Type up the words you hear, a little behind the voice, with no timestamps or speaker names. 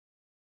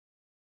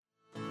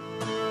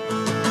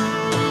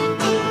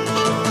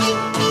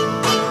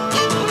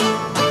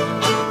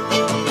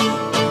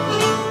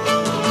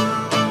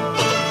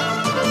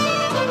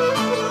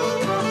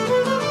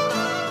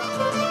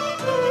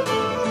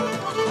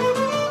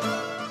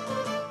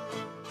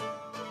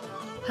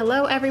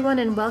Hello, everyone,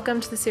 and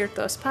welcome to the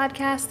Cirthos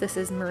podcast. This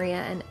is Maria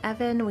and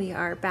Evan. We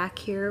are back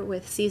here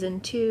with season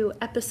 2,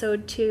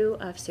 episode 2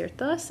 of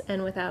Cirthos.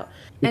 And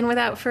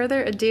without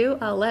further ado,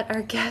 I'll let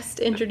our guest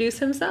introduce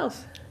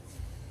himself.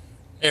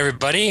 Hey,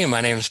 everybody.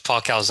 My name is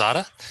Paul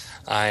Calzada.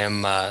 I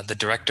am the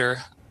director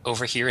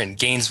over here in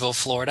Gainesville,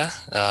 Florida,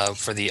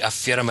 for the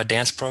Afirma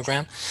dance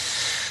program.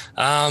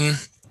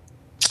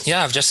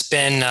 I've just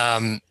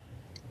been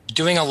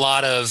doing a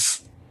lot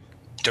of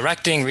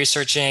directing,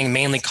 researching,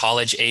 mainly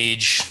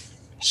college-age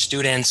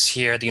students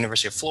here at the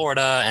University of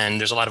Florida, and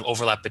there's a lot of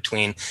overlap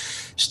between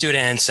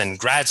students and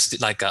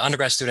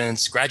undergrad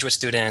students, graduate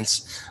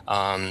students,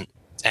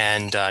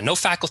 and no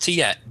faculty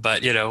yet.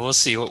 But we'll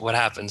see what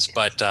happens.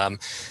 But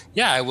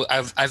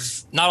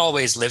I've not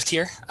always lived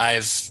here.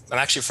 I'm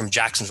actually from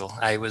Jacksonville.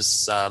 I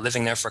was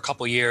living there for a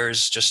couple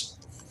years,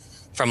 just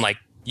from like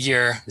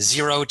year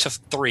 0 to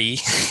 3.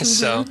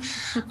 So,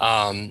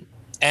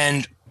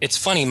 and it's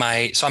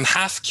funny, so I'm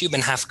half Cuban,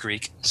 half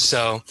Greek.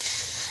 So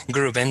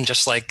Gruben,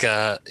 just like,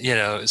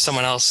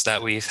 someone else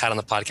that we've had on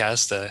the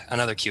podcast,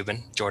 another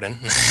Cuban, Jordan.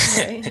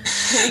 Right.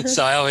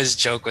 So I always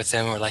joke with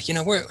him. We're like,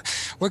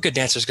 we're good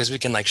dancers because we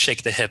can like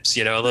shake the hips,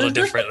 a little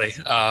differently.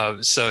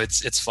 So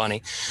it's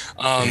funny.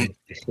 But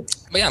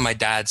yeah, my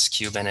dad's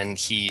Cuban and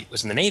he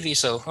was in the Navy.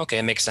 So, okay,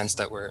 it makes sense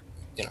that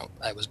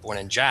I was born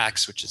in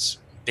Jax, which is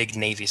big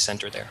Navy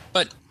center there.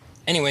 But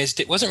anyways,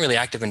 it wasn't really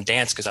active in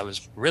dance because I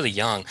was really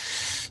young.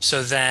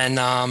 So then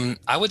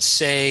I would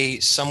say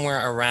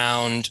somewhere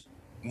around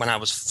when I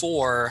was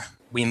 4,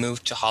 we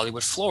moved to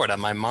Hollywood, Florida.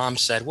 My mom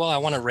said, well, I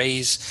want to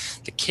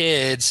raise the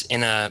kids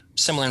in a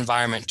similar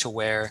environment to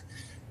where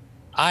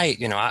I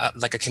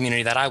like a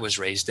community that I was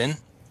raised in.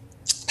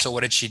 So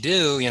what did she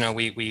do?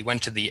 We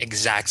went to the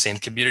exact same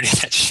community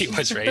that she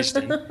was raised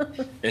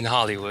in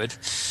Hollywood.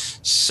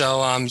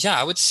 So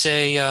I would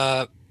say,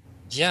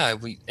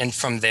 and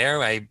from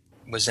there I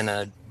was in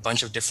a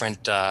bunch of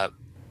different,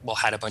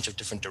 had a bunch of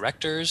different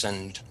directors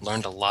and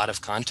learned a lot of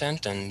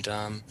content and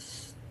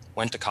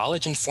went to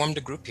college and formed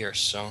a group here.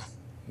 So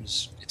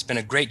it's been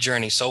a great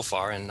journey so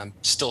far and I'm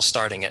still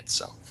starting it.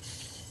 So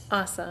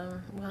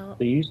Awesome. Well,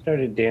 So you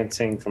started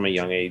dancing from a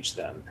young age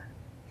then?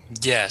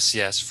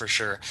 yes, for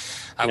sure.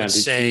 I would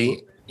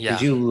say,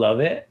 Did you love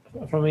it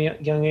from a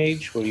young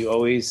age? Were you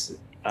always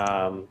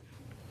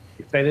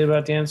excited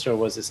about dance, or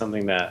was it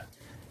something that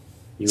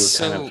you were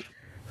kind of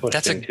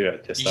pushed into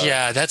at this time?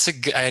 Yeah,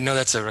 I know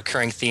that's a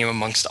recurring theme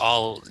amongst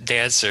all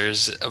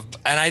dancers.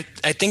 And I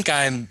think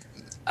I'm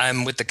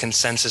with the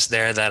consensus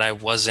there that I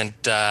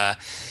wasn't the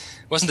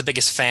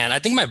biggest fan. I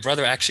think my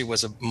brother actually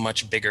was a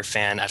much bigger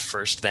fan at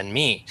first than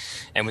me,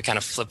 and we kind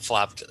of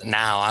flip-flopped.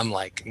 Now I'm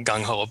like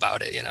gung-ho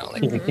about it,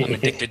 like I'm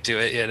addicted to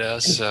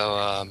it,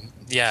 so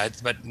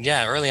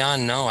early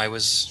on, no, I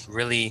was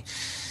really,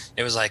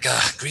 it was like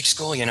Greek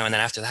school, and then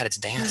after that it's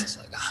dance. It's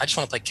like I just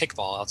want to play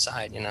kickball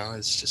outside,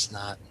 it's just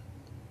not.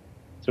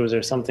 So was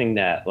there something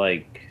that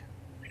like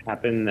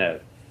happened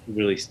that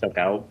really stuck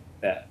out,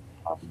 that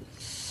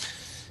was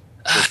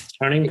a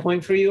turning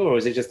point for you, or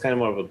was it just kind of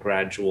more of a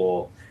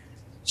gradual?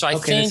 So I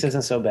think this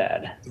isn't so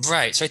bad.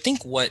 Right. So I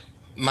think what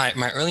my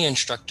early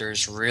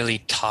instructors really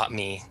taught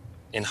me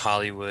in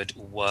Hollywood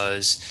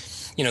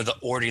was, the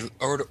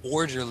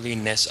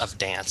orderliness of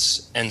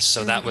dance. And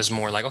so that was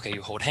more like, okay,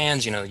 you hold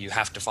hands, you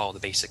have to follow the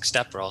basic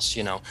step or else,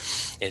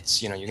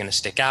 it's, you're going to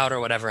stick out or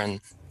whatever.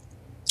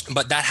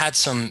 But that had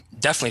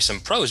definitely some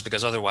pros,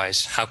 because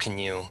otherwise how can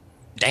you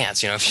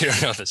dance, if you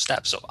don't know the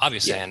steps? So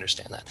obviously I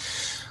understand that.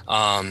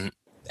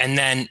 And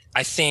then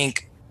I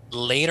think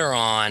later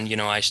on,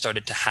 I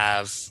started to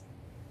have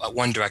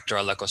one director,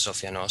 Aleko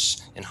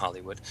Sofianos, in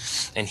Hollywood,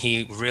 and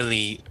he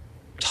really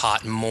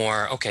taught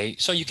more, okay,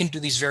 so you can do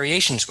these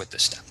variations with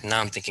this step. And now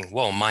I'm thinking,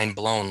 whoa, mind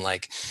blown.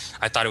 Like,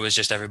 I thought it was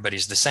just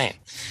everybody's the same.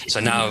 So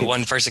now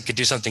one person could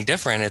do something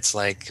different. It's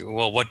like,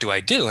 well, what do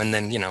I do? And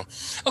then,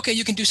 okay,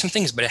 you can do some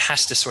things, but it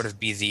has to sort of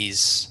be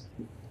these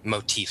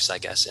motifs, I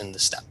guess, in the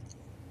step.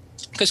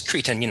 Because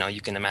Cretan,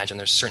 you can imagine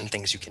there's certain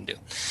things you can do.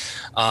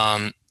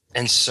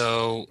 And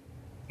so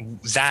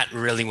that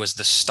really was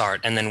the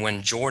start. And then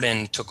when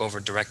Jordan took over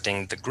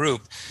directing the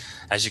group,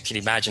 as you can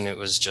imagine, it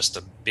was just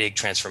a big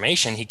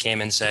transformation. He came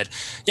and said,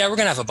 yeah, we're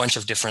going to have a bunch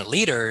of different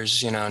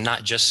leaders,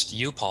 not just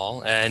you,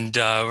 Paul. And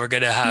we're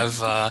going to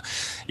have,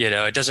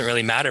 it doesn't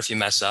really matter if you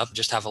mess up,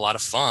 just have a lot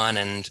of fun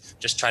and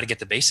just try to get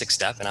the basic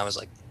step. And I was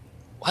like,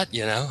 what,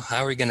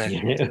 how are we going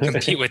to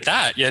compete with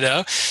that,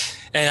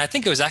 And I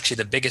think it was actually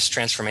the biggest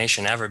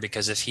transformation ever,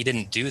 because if he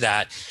didn't do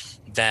that,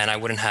 then I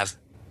wouldn't have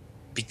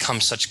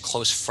become such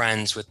close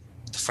friends with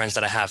the friends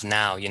that I have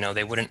now.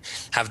 They wouldn't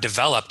have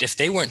developed, if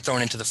they weren't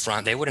thrown into the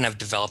front, they wouldn't have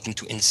developed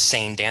into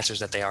insane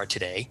dancers that they are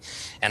today.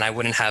 And I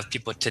wouldn't have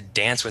people to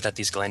dance with at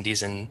these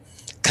Glendies and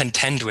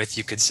contend with,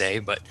 you could say,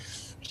 but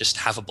just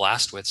have a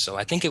blast with. So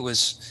I think it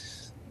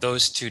was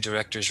those two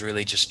directors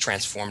really just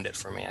transformed it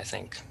for me, I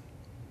think.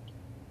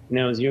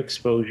 Now, is your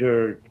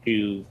exposure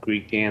to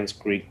Greek dance,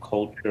 Greek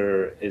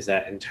culture, is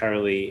that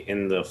entirely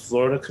in the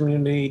Florida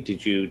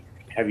community?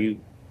 Have you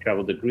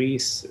traveled to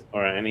Greece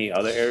or any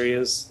other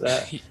areas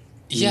that?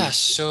 Yeah,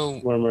 so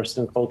were immersed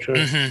in culture.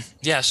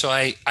 Yeah, so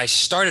I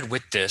started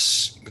with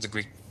this with the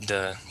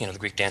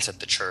Greek dance at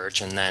the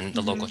church and then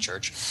the local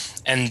church,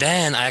 and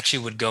then I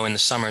actually would go in the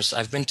summers.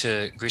 I've been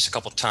to Greece a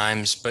couple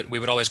times, but we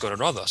would always go to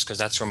Rhodos because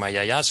that's where my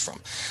yaya's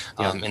from,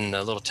 in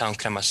the little town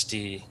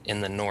Kremasti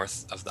in the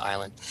north of the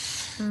island.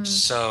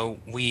 So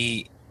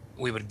we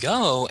would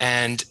go,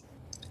 and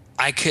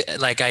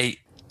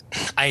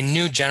I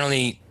knew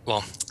generally,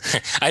 well,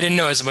 I didn't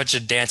know as much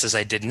of dance as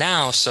I did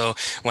now. So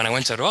when I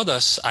went to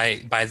Rhodos,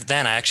 by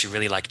then I actually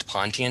really liked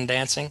Pontian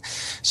dancing.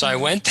 So I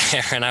went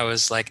there and I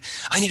was like,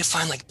 I need to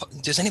find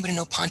does anybody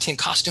know Pontian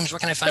costumes? Where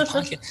can I find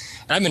Pontian?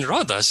 And I'm in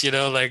Rhodos,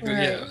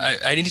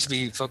 I need to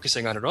be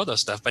focusing on Rhodos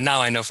stuff, but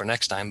now I know for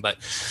next time. But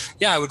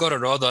yeah, I would go to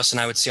Rhodos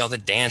and I would see all the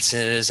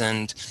dances.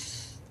 And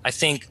I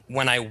think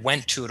when I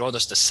went to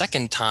Rhodos the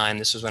second time,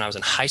 this was when I was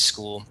in high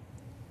school,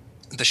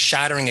 the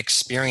shattering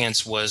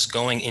experience was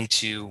going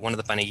into one of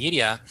the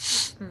panegyria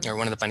or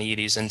one of the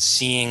panegyris and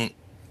seeing,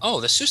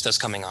 the sustas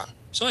coming on.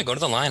 So I go to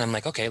the line. I'm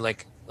like, okay,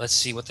 let's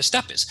see what the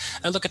step is.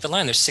 I look at the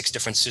line. There's 6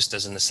 different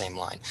sustas in the same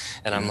line.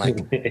 And I'm like,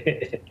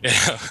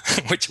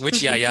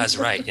 which yaya is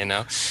right, And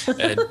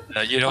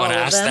you don't want to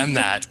ask them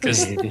that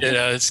because,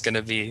 it's going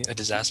to be a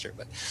disaster.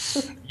 But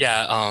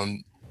yeah.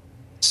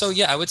 So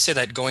yeah, I would say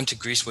that going to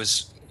Greece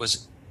was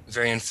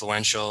very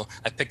influential.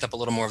 I picked up a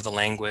little more of the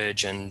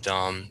language and,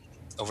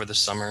 over the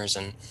summers,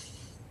 and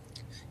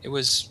it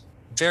was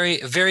a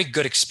very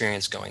good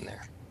experience going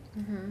there.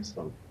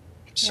 So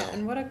yeah,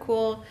 and what a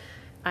cool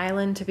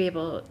island to be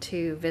able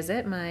to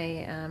visit.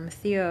 My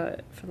Theo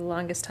for the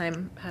longest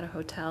time had a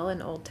hotel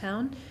in Old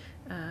Town.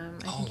 I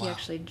think he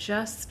actually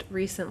just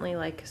recently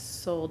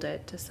sold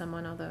it to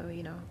someone, although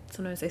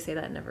sometimes they say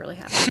that never really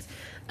happens.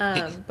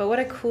 But what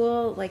a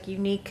cool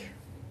unique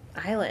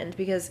island,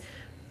 because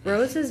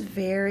Rhodes is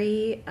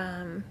very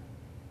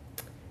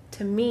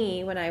to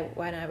me, when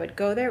I would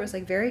go there, it was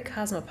very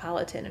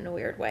cosmopolitan in a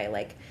weird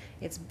way.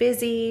 It's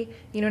busy,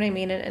 you know what I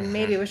mean? And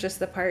maybe it was just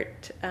the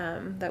part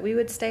that we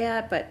would stay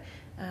at, but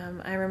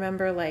I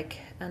remember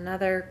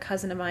another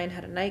cousin of mine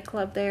had a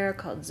nightclub there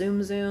called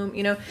Zoom Zoom.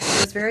 It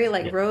was very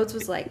Rhodes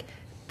was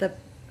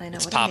I know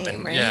it's what poppin'. a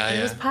name, right? Yeah,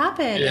 it was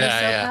poppin'. Yeah,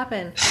 it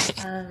was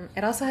so poppin'.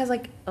 It also has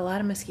a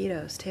lot of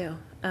mosquitoes too.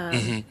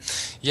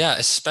 Yeah,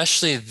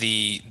 especially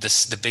the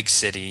big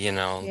city,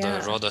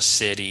 the Rhodos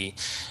city.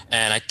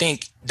 And I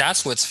think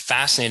that's what's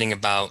fascinating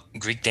about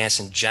Greek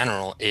dance in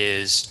general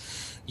is,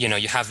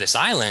 you have this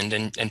island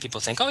and people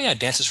think, oh yeah,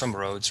 dance is from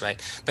Rhodes,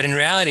 right? But in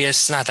reality,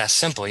 it's not that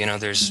simple.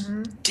 There's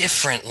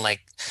different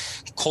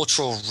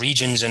cultural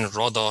regions in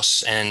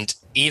Rhodos, and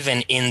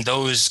even in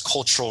those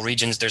cultural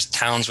regions, there's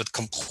towns with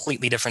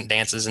completely different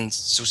dances and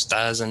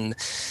sustas. And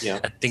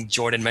I think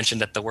Jordan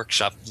mentioned at the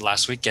workshop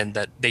last weekend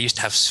that they used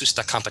to have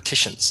susta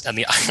competitions on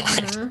the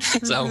island.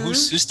 So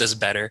whose susta's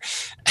better?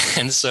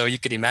 And so you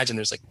could imagine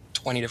there's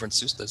 20 different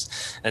sustas.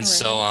 And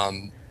so,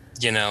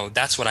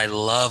 that's what I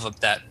love of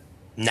that.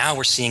 Now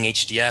we're seeing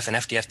HDF and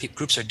FDF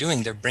groups are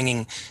doing. They're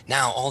bringing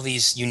now all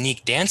these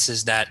unique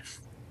dances that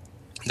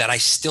I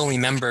still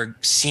remember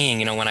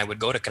seeing. When I would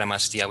go to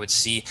Kremasti, I would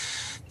see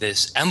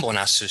this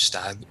Embona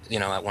Susta,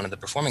 at one of the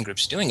performing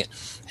groups doing it.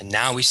 And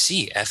now we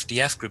see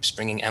FDF groups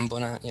bringing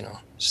Embona,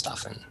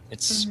 stuff. And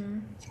it's,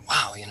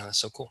 wow, it's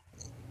so cool.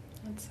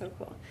 That's so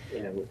cool.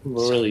 Yeah,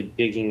 we're really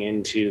digging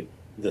into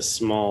the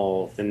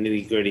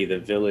nitty gritty, the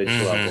village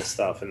level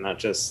stuff, and not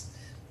just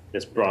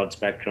this broad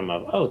spectrum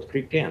of, it's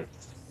Greek dance.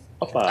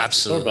 Opa,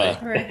 absolutely.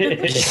 Yeah. Right.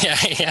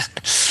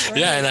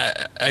 Yeah,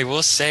 and I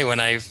will say, when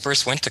I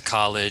first went to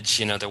college,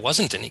 there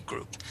wasn't any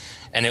group.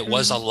 And it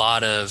was a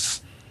lot of,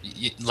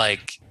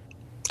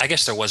 I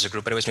guess there was a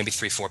group, but it was maybe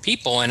 3-4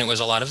 people, and it was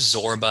a lot of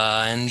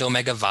Zorba and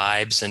Omega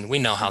Vibes, and we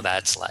know how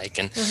that's like.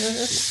 And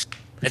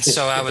and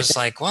so I was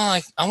like, well,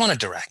 I want to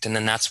direct. And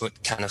then that's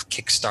what kind of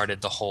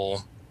kickstarted the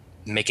whole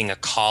making a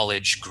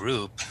college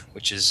group,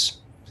 which is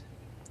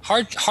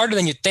harder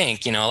than you'd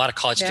think. A lot of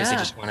college kids, they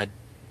just want to,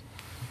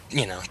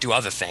 do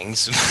other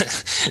things,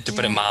 to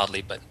put it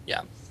mildly. But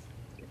yeah.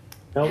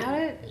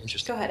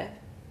 Interesting. Go ahead.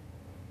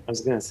 I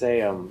was going to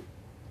say,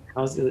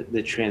 how's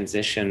the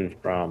transition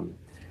from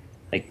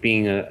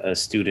being a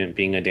student,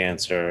 being a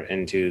dancer,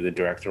 into the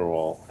director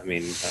role? I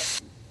mean,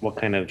 what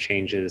kind of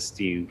changes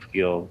do you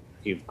feel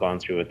you've gone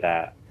through with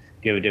that?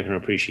 Do you have a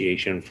different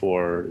appreciation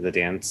for the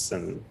dance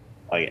and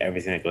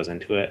everything that goes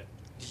into it?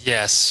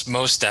 Yes,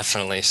 most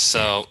definitely.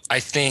 So I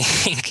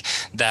think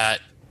that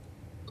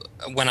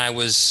when I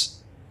was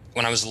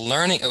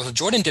learning,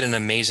 Jordan did an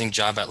amazing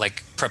job at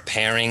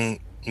preparing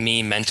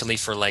me mentally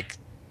for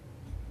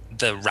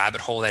the rabbit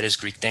hole that is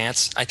Greek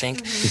dance, I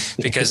think,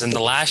 because in the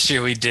last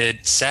year we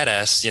did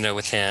Sedes,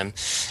 with him,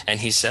 and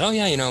he said, oh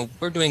yeah,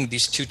 we're doing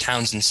these 2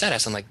 towns in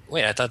Sedes. I'm like,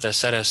 wait, I thought that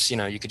Sedes,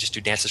 you could just do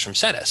dances from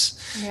Sedes.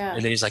 Yeah.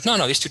 And then he's like,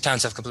 no, these 2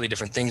 towns have completely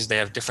different things. They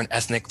have different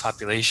ethnic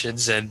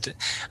populations. And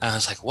I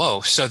was like,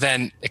 whoa. So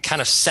then it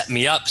kind of set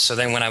me up. So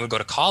then when I would go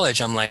to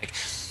college, I'm like,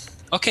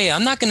 okay,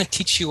 I'm not going to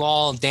teach you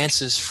all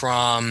dances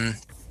from,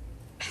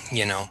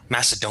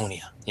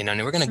 Macedonia,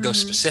 and we're going to go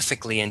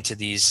specifically into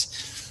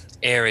these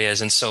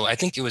areas. And so I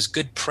think it was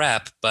good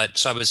prep, but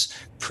so I was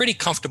pretty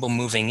comfortable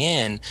moving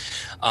in.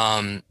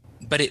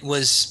 But it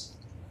was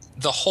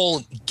the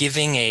whole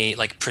giving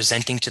like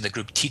presenting to the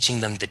group,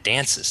 teaching them the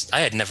dances. I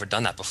had never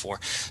done that before.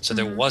 So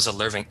there was a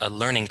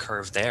learning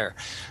curve there.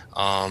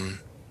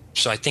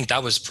 So I think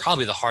that was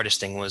probably the hardest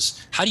thing, was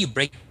how do you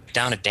break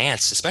down a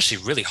dance, especially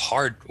really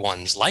hard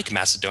ones like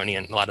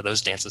Macedonian, a lot of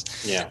those dances,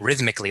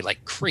 rhythmically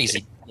like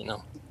crazy,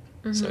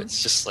 So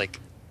it's just like,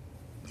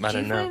 I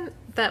don't know. Do you find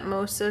that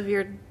most of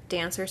your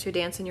dancers who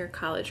dance in your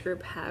college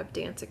group have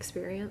dance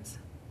experience?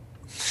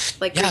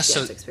 Like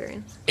dance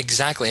experience?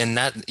 Exactly. And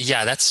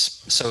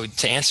that's, so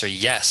to answer,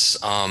 yes.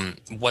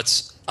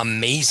 What's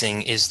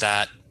amazing is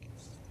that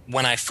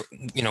when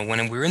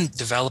when we were in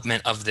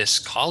development of this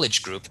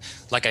college group,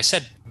 like I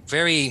said,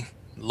 very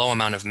low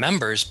amount of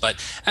members,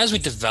 but as we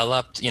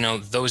developed,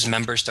 those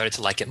members started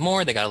to like it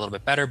more. They got a little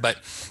bit better, but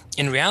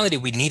in reality,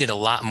 we needed a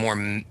lot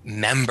more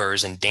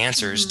members and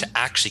dancers to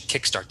actually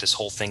kickstart this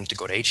whole thing to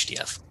go to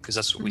HDF, because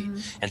that's what we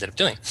ended up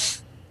doing.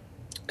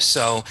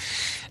 So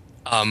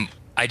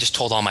I just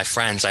told all my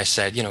friends, I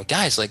said,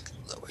 guys, like,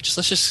 let's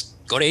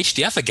just go to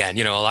HDF again.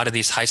 A lot of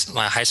these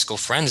my high school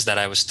friends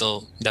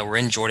that were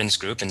in Jordan's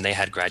group, and they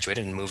had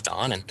graduated and moved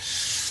on. And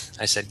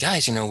I said,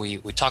 guys,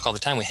 we talk all the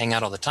time, we hang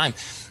out all the time.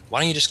 Why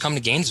don't you just come to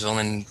Gainesville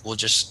and we'll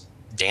just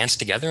dance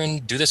together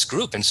and do this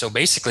group? And so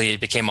basically it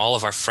became all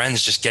of our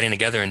friends just getting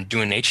together and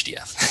doing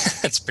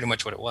HDF. That's pretty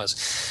much what it was.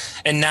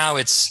 And now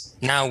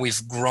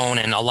we've grown,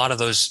 and a lot of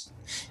those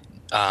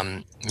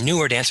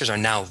newer dancers are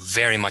now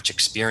very much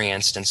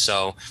experienced. And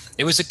so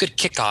it was a good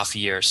kickoff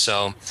year.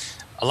 So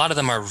a lot of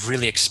them are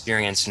really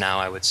experienced now,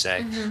 I would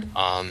say,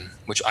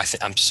 which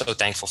I'm so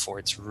thankful for.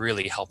 It's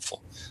really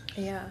helpful.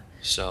 Yeah.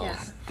 So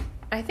yeah.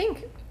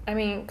 I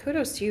mean,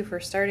 kudos to you for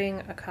starting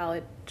a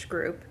college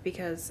group,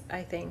 because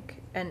I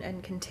think,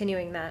 and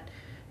continuing that,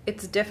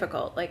 it's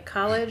difficult. Like,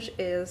 college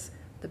is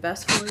the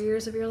best 4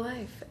 years of your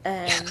life,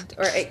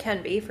 or it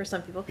can be for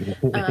some people.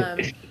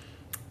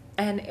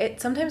 And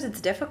sometimes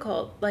it's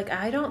difficult. Like,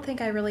 I don't think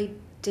I really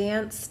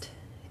danced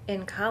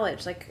in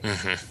college, like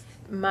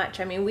much.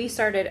 I mean, we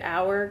started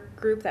our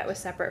group that was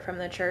separate from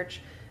the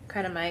church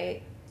kind of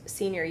my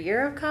senior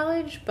year of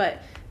college,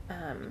 but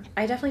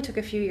I definitely took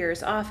a few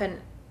years off,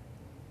 and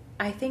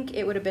I think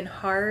it would have been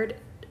hard.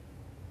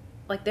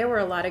 Like, there were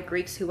a lot of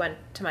Greeks who went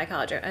to my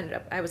college.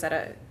 I was at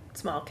a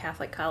small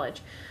Catholic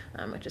college,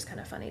 which is kind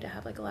of funny to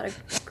have like a lot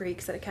of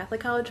Greeks at a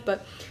Catholic college,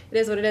 but it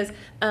is what it is.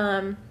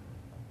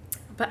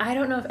 But I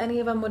don't know if any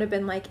of them would have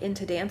been like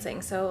into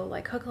dancing. So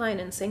like hook, line,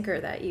 and sinker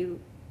that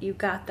you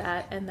got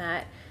that, and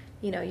that,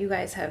 you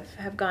guys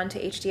have gone to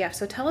HDF.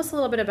 So tell us a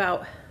little bit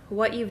about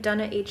what you've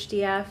done at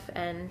HDF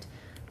and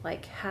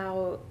like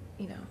how,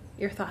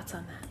 your thoughts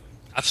on that.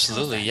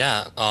 Absolutely.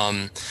 Yeah.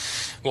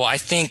 Well, I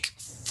think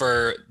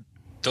for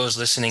those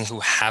listening who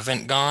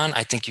haven't gone,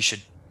 I think you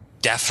should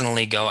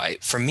definitely go.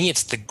 For me,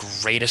 it's the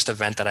greatest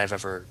event that I've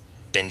ever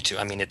been to.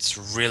 I mean, it's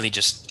really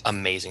just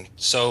amazing.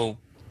 So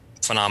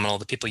phenomenal.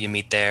 The people you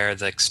meet there,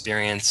 the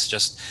experience,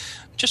 just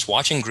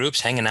watching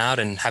groups, hanging out,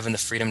 and having the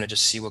freedom to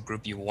just see what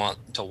group you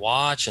want to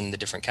watch and the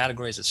different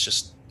categories. It's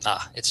just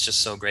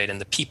so great. And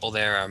the people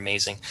there are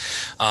amazing.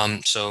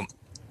 So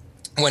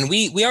when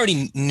we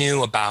already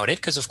knew about it,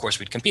 because of course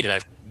we'd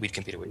competed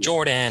with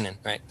Jordan, and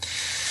right.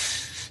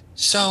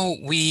 So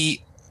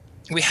we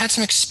had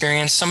some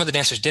experience. Some of the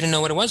dancers didn't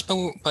know what it was,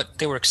 but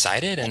they were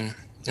excited, and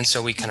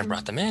so we kind of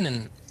brought them in,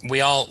 and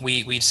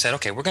we said,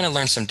 okay, we're going to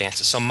learn some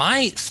dances. So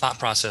my thought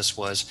process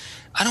was,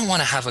 I don't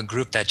want to have a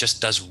group that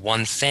just does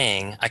one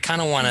thing. I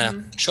kind of want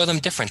to show them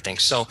different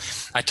things. So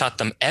I taught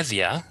them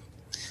Evia.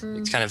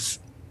 It's kind of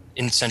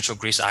in central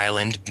Greece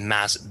island,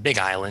 big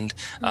island,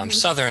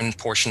 southern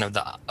portion of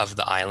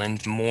the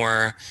island.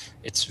 More,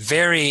 it's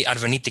very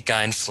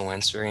Arvanitika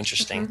influence, very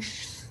interesting.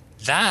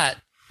 That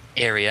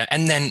area,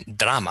 and then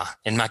Drama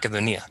in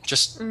Macedonia,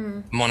 just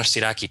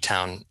Monastiraki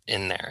town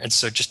in there. And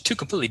so just two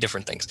completely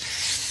different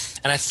things.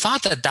 And I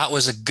thought that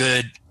was a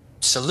good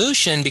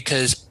solution,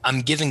 because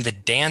I'm giving the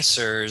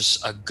dancers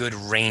a good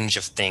range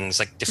of things,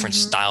 like different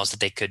styles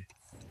that they could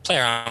play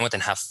around with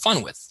and have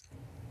fun with.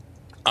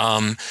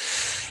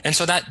 And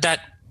so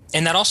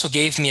that also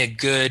gave me a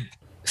good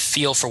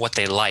feel for what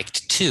they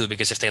liked too,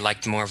 because if they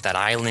liked more of that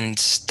island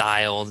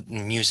style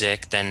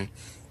music, then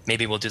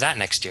maybe we'll do that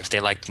next year. If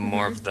they liked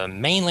more of the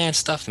mainland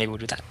stuff, maybe we'll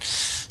do that.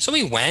 So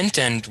we went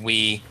and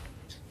we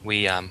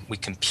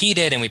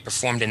competed, and we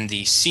performed in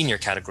the senior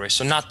category.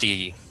 So not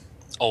the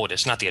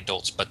oldest, not the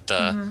adults, but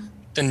the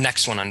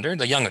next one under,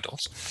 the young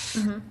adults.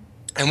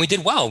 And we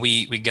did well.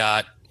 We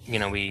got,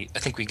 I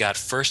think we got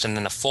first, and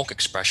then a folk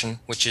expression,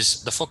 which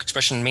is, the folk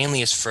expression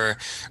mainly is for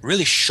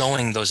really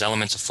showing those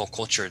elements of folk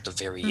culture, the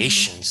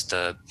variations,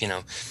 the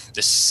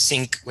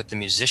sync with the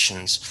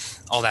musicians,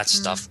 all that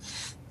stuff.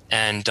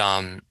 And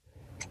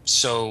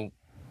so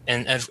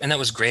that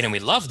was great, and we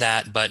loved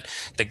that. But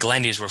the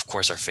Glendies were, of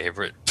course, our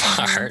favorite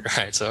part,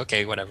 right? So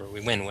okay, whatever,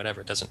 we win,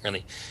 whatever, it doesn't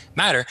really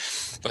matter.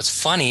 What's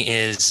funny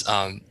is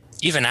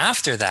even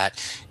after that,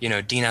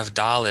 Dean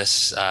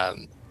Avdalis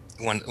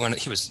when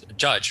he was a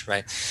judge,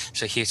 right?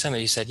 So he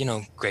said,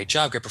 great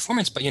job, great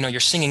performance, but your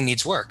singing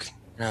needs work.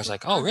 And I was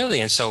like, oh,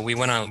 really? And so we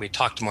went on, we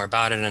talked more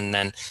about it. And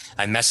then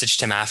I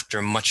messaged him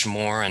after much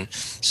more. And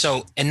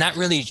that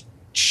really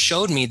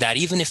showed me that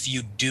even if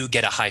you do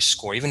get a high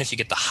score, even if you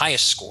get the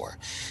highest score,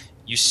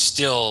 you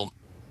still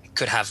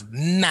could have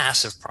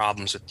massive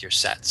problems with your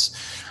sets.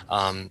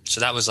 So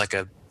that was like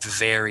a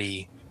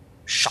very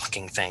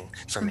shocking thing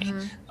for me,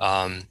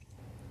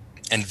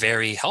 and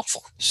very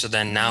helpful. So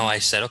then now I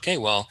said, okay,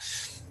 well,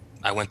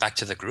 I went back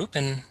to the group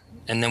and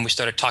then we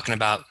started talking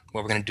about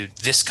what we're going to do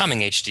this coming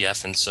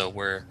HDF. And so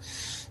we're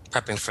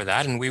prepping for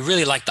that. And we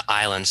really like the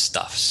island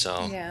stuff.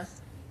 So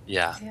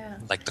yeah.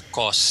 Like the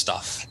cost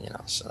stuff,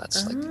 so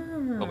that's like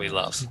what we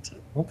love.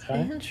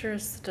 Okay.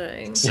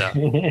 Interesting. So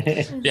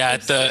yeah,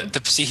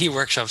 the Psihi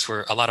workshops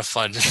were a lot of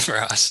fun for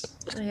us.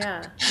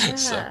 Yeah.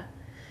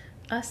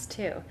 Us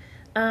too.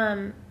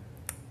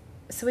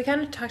 So we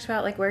kind of talked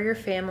about like where your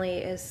family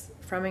is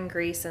from in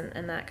Greece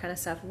and that kind of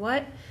stuff.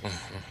 What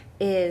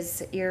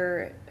is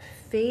your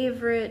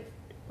favorite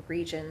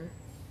region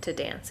to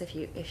dance if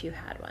you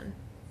had one?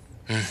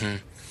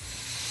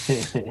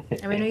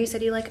 I mean, I know you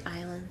said you like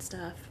island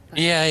stuff. But...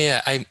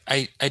 Yeah.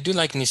 I do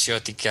like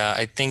Nisiotika.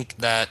 I think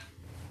that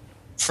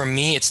for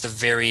me, it's the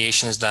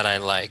variations that I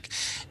like,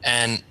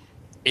 and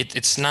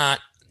it's not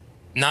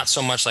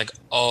so much like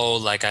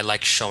I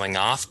like showing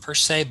off per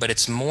se, but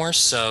it's more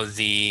so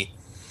the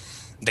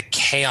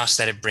chaos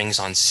that it brings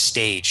on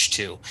stage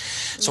too.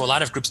 So a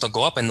lot of groups, they'll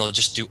go up and they'll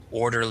just do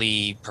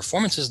orderly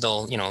performances.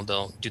 They'll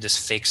do this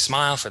fake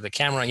smile for the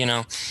camera,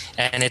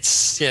 and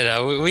it's,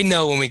 we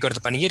know when we go to the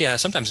Panegyria,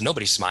 sometimes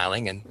nobody's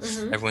smiling and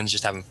everyone's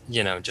just having,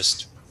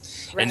 just,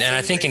 and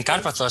I think in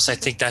Karpathos, I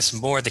think that's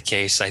more the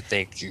case. I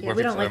think where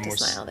we don't like to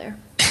smile there.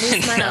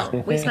 We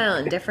smile. We smile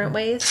in different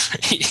ways.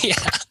 Yeah,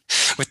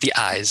 with the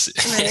eyes.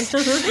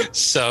 Right.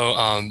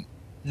 So,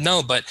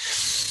 no, but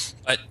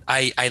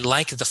I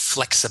like the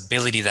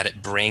flexibility that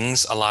it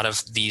brings, a lot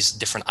of these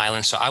different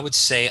islands. So I would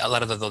say a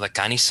lot of the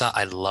Dodecanissa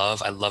I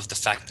love the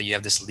fact that you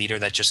have this leader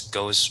that just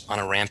goes on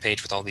a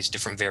rampage with all these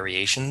different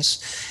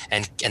variations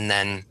and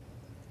then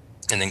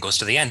goes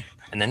to the end,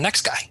 and then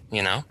next guy,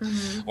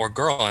 or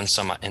girl in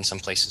some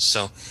places.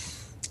 So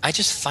I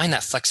just find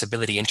that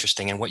flexibility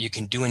interesting, and what you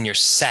can do in your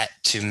set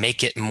to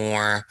make it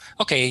more,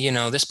 okay,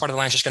 this part of the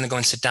line is just going to go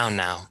and sit down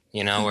now,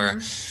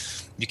 or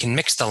you can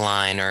mix the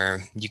line,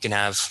 or you can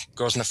have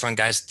girls in the front,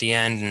 guys at the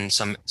end in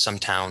some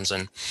towns.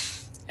 And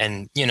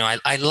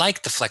I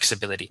like the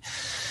flexibility.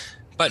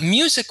 But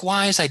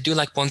music-wise, I do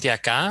like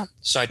Pontiaca.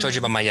 So I told you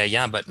about my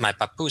yaya, but my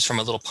papu is from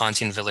a little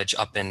Pontian village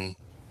up in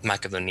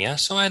Macedonia.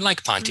 So I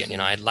like Pontian,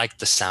 I like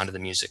the sound of the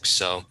music.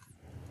 So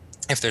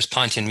if there's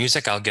Pontian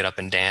music, I'll get up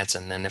and dance.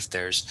 And then if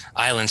there's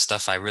island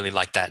stuff, I really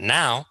like that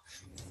now.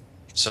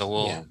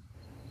 So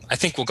I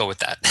think we'll go with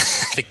that.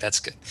 I think that's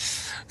good.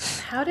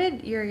 How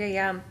did your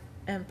yaya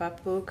and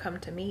Papu come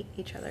to meet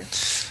each other?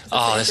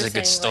 This is a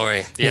good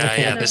story.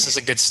 Yeah, this is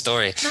a good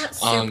story. Not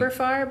super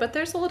far, but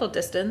there's a little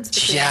distance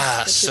between the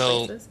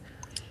two places.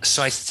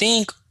 So I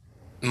think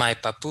my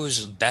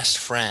Papu's best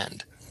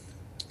friend,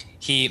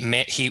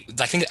 I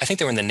think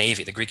they were in the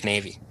Navy, the Greek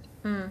Navy.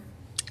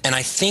 And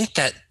I think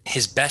that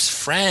his best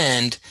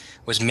friend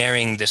was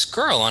marrying this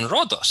girl on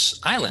Rhodos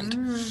Island.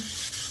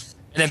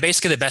 And then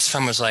basically the best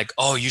friend was like,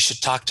 oh, you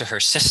should talk to her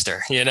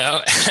sister,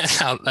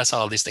 That's how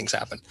all these things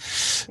happen.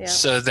 Yeah.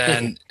 So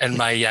then, and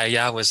my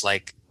yaya was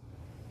like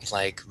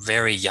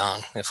very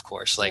young, of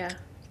course,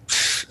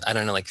 I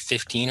don't know, like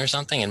 15 or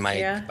something. And my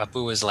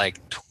papu was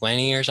like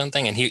 20 or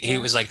something. And he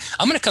was like,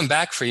 I'm going to come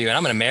back for you and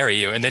I'm going to marry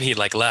you. And then he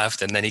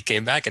left, and then he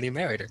came back and he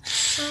married her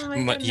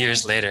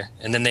years later.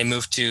 And then they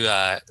moved to,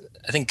 I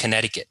think,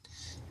 Connecticut.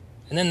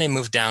 And then they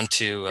moved down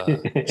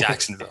to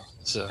Jacksonville.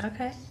 So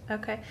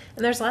Okay.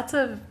 And there's lots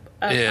of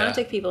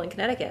Pontic people in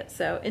Connecticut,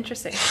 so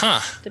interesting.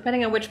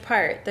 Depending on which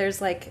part,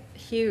 there's like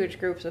huge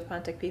groups of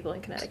Pontic people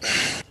in Connecticut.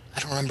 I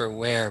don't remember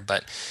where,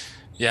 but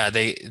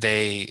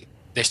they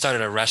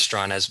started a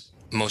restaurant, as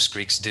most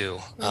Greeks do.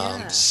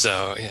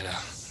 So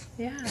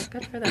Yeah,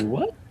 good for them.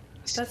 What?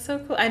 That's so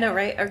cool. I know,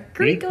 right? A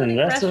Greek and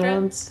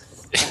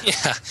restaurants.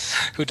 Yeah,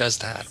 who does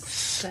that?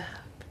 Stop.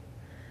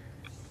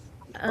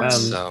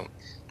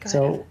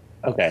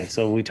 Okay,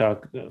 so we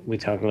talk a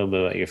little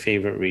bit about your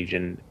favorite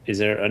region. Is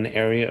there an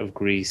area of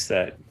Greece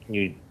that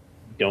you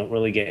don't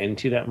really get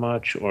into that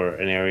much, or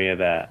an area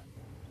that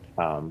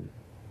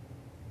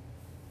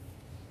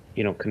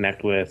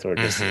connect with, or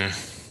just?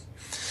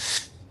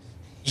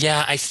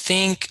 Yeah, I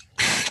think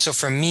so.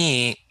 For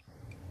me,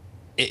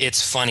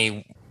 it's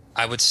funny.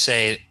 I would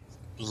say,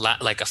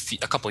 like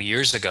a couple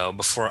years ago,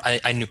 before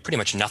I knew pretty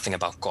much nothing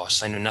about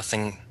Kos. I knew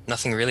nothing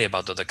really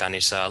about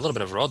Dodecanissa, a little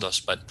bit of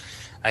Rhodos, but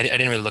I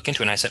didn't really look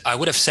into it. And I said, I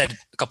would have said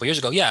a couple years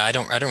ago, I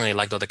don't really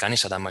like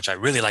Dodecanissa that much. I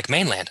really like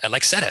mainland. I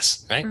like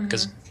Ceres, right?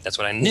 Because that's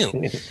what I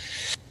knew.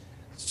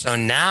 So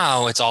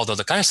now it's all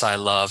Dodecanissa I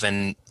love.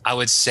 And I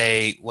would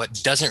say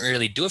what doesn't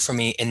really do it for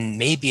me, and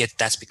maybe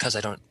that's because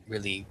I don't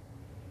really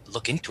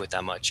look into it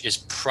that much, is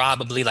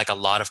probably like a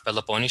lot of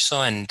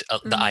Peloponneso and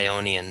the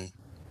Ionian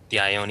the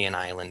Ionian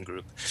Island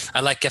group.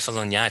 I like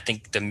Kefalonia. I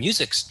think the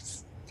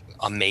music's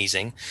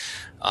amazing,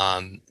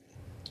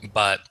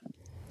 but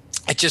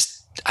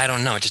I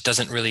don't know. It just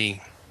doesn't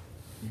really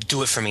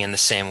do it for me in the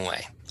same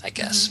way, I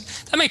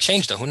guess. That might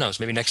change though. Who knows?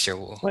 Maybe next year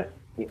we'll. What?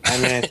 I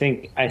mean, I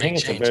think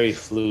it's a very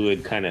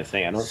fluid kind of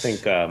thing. I don't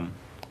think. I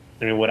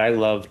mean, what I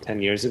loved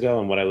 10 years ago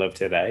and what I love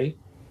today,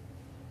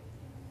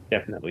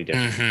 definitely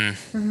different.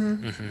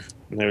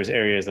 There was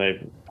areas I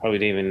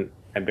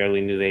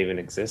barely knew they even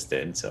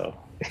existed. So.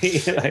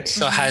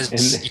 So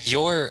has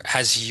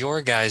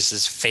your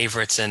guys'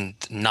 favorites and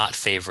not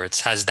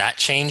favorites, has that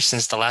changed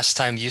since the last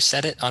time you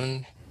said it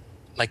on,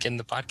 like, in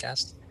the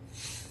podcast?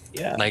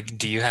 Yeah. Like,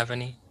 do you have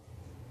any?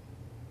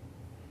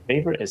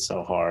 Favorite is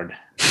so hard.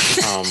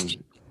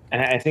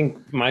 And I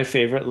think my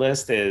favorite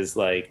list is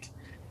like,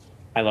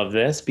 I love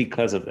this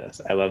because of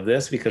this. I love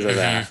this because of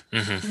that.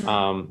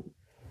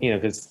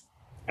 Because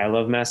I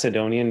love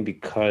Macedonian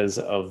because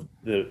of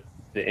the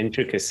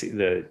intricacy,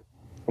 the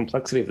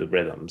complexity of the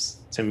rhythms.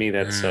 To me,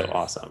 that's so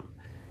awesome.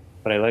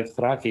 But I like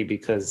Thraki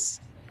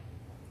because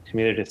to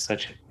me they're just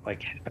such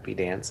like happy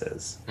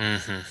dances.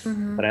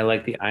 But I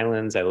like the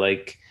islands. I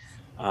like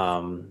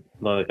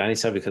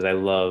Lolliganisa because I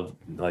love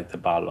like the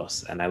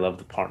balos and I love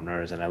the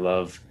partners and I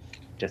love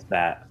just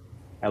that.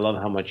 I love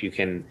how much you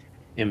can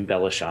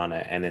embellish on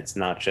it and it's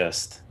not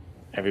just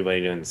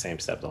everybody doing the same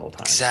step the whole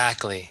time.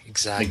 Exactly.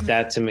 Like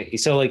that to me.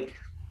 So like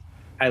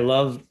I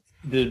love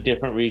the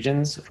different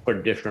regions for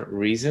different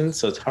reasons.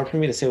 So it's hard for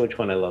me to say which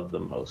one I love the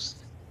most.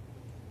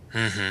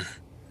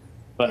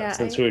 But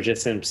since we were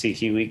just in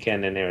Psihi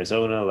weekend in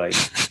Arizona, like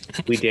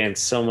we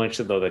danced so much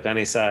to the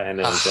Ganesa and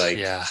it was like,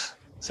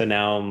 so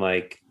now I'm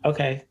like,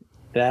 okay,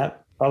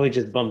 that probably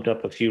just bumped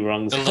up a few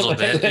rungs. A little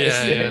bit.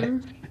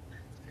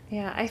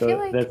 Yeah, I feel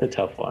like that's a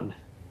tough one.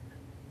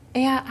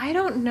 Yeah, I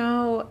don't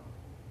know.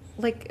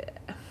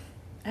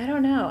 I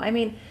don't know. I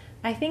mean,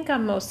 I think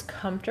I'm most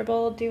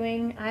comfortable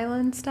doing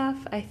island stuff,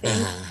 I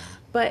think.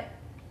 But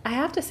I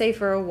have to say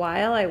for a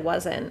while I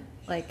wasn't.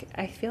 Like,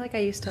 I feel like I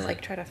used to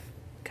like try to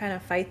kind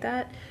of fight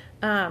that.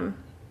 I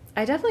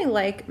definitely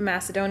like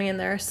Macedonian.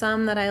 There are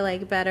some that I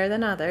like better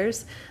than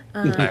others.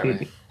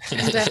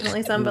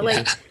 Definitely some, but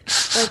like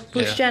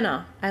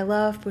Pushcheno. I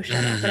love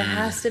Pushcheno, but it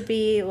has to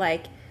be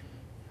like,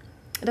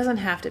 it doesn't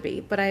have to be,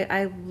 but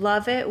I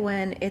love it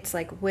when it's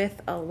like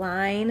with a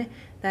line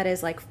that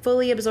is like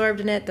fully absorbed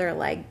in it. They're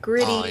like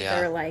gritty.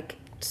 They're like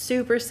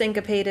super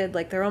syncopated.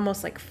 Like they're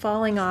almost like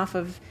falling off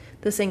of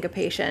the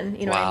syncopation.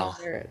 You know, I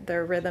know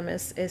their rhythm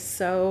is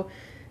so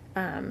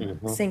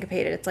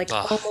syncopated. It's like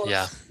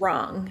almost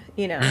wrong,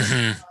 you know?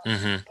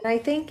 And I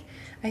think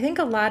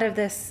a lot of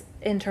this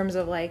in terms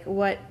of like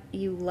what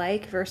you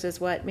like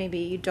versus what maybe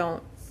you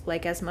don't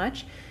like as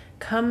much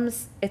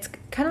it's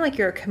kind of like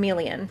you're a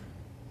chameleon.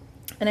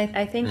 And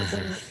I think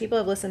when people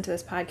have listened to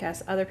this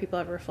podcast, other people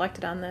have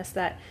reflected on this,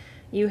 that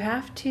you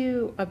have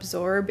to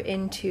absorb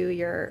into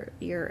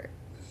your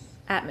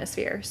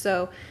atmosphere.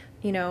 So,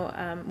 you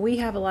know, we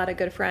have a lot of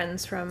good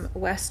friends from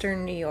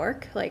Western New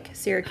York, like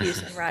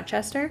Syracuse and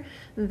Rochester,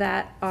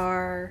 that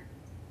are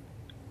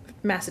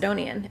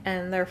Macedonian,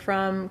 and they're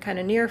from kind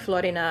of near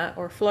Florina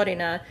or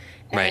Florina.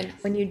 And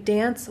when you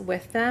dance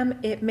with them,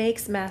 it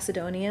makes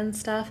Macedonian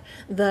stuff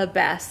the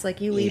best.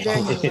 Like you leave there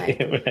and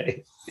you're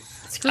like,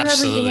 screw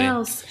everything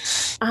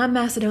else. I'm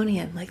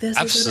Macedonian. Like this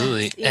is the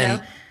best, you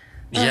know?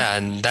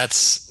 And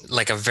that's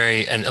like a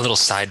little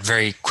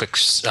very quick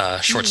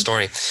short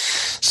story.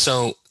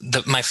 So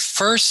my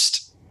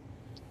first,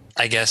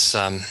 I guess,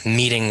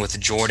 meeting with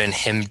Jordan,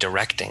 him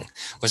directing,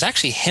 was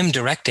actually him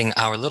directing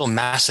our little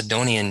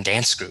Macedonian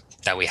dance group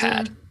that we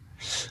had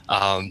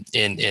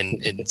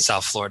in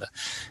South Florida.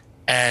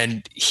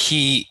 And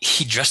he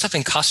dressed up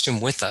in costume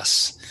with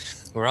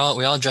us. We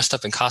all dressed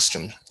up in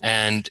costume,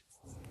 and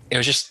it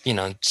was just, you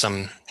know,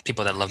 some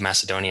people that love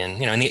Macedonian,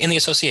 you know, in the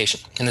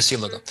association, in the sea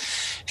logo.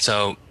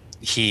 So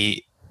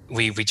he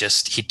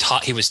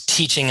was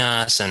teaching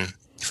us, and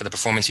for the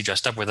performance he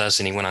dressed up with us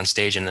and he went on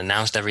stage and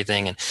announced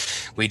everything, and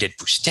we did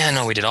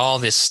Pushcheno, we did all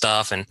this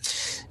stuff, and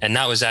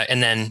that was that.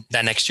 And then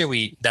that next year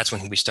that's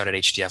when we started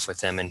HDF with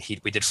him, and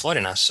we did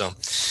Florina. So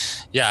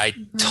yeah, I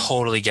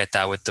totally get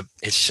that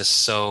it's just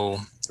so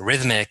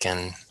rhythmic,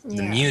 and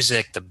the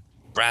music, the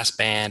brass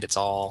band, it's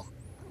all.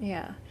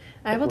 Yeah.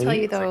 I will tell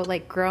you though,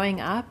 like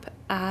growing up,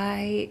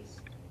 I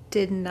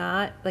did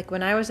not, like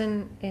when I was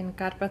in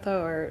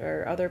Karpatho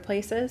or other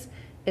places,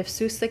 if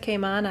Sousa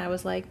came on, I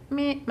was like,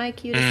 meh, my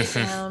cue to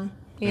sit down,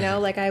 you know,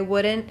 like I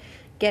wouldn't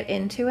get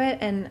into it.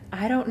 And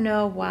I don't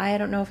know why. I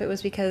don't know if it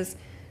was because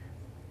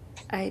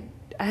I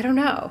don't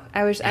know.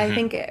 I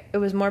think it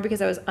was more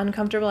because I was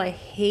uncomfortable. I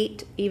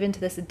hate, even to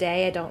this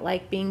day, I don't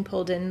like being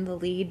pulled in the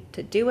lead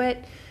to do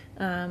it.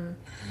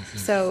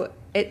 So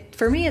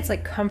for me, it's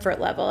like comfort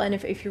level. And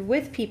if you're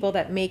with people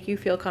that make you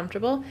feel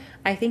comfortable,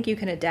 I think you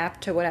can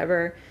adapt to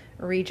whatever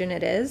region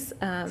it is.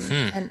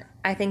 And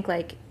I think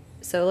like,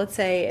 so let's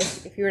say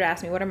if you were to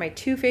ask me, what are my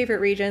two favorite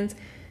regions?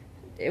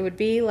 It would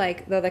be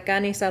like the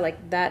Canisa,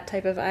 like that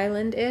type of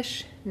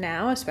island-ish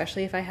now,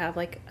 especially if I have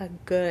like a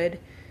good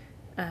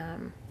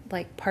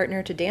like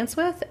partner to dance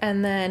with,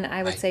 and then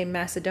I would Right. say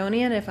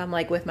Macedonian if I'm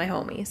like with my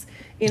homies.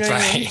 You know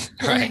what I mean?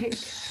 Right, right.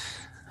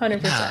 Like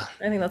 100%. Yeah.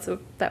 I think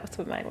that's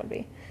what mine would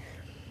be.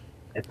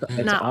 It's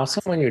Not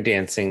awesome when you're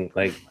dancing.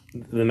 Like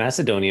the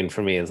Macedonian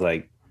for me is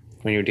like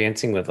when you're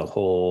dancing with a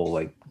whole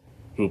like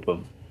group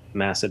of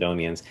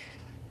Macedonians.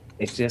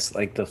 It's just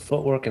like the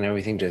footwork and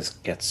everything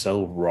just gets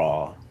so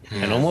raw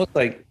and almost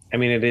like I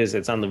mean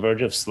it's on the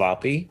verge of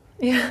sloppy,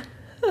 yeah.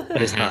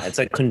 but it's not. It's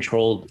like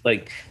controlled.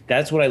 Like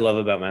that's what I love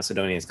about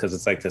Macedonians because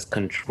it's like this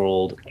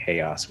controlled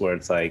chaos where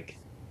it's like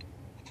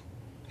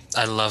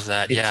I love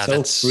that. it's Yeah, so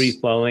that's free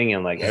flowing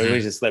and like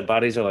everybody's just their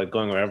bodies are like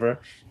going wherever,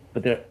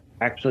 but they're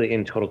actually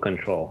in total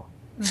control.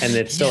 And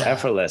it's so Yeah.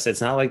 effortless.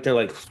 It's not like they're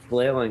like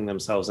flailing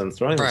themselves and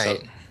throwing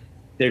themselves. right.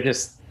 They're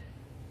just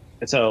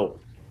so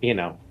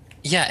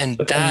Yeah, and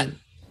But that then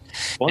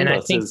and I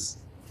Bondos think is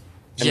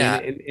yeah,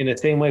 in the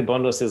same way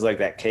Bondos is like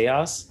that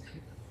chaos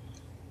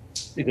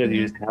because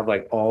you just have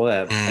like all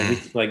that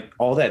like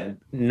all that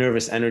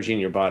nervous energy in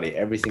your body.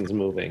 Everything's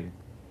moving.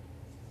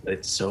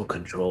 It's so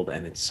controlled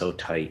and it's so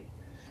tight.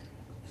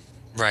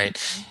 right.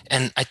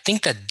 And I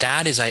think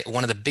that is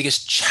one of the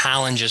biggest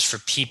challenges for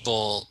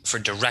people, for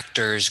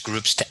directors,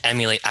 groups to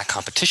emulate at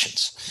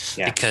competitions.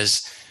 Yeah.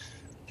 Because,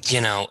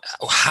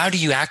 how do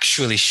you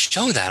actually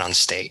show that on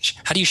stage?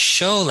 How do you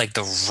show like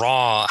the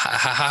raw,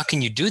 how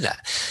can you do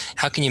that?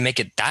 How can you make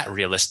it that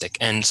realistic?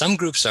 And some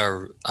groups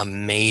are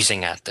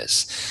amazing at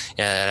this.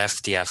 At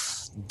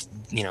FDF,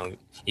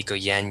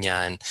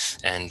 Ikoyenya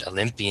and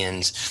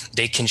Olympians,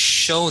 they can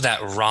show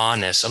that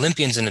rawness.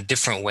 Olympians in a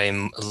different way,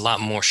 a lot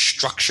more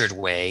structured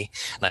way.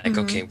 Like,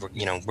 okay,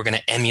 we're going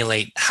to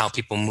emulate how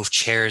people move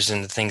chairs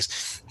and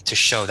things to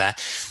show that.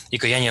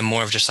 Ikoyenya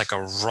more of just like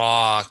a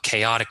raw,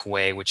 chaotic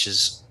way, which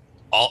is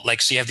all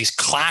like, so you have these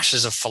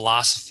clashes of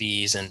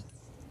philosophies and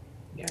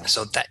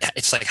so that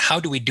it's like, how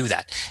do we do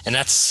that? And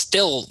that's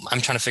still, I'm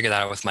trying to figure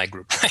that out with my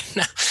group right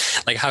now.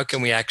 Like, how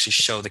can we actually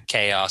show the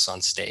chaos on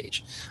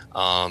stage?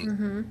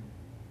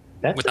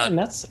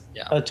 That's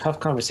a tough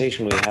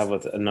conversation we have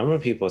with a number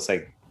of people. It's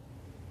like,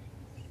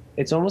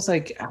 it's almost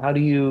like, how do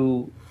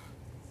you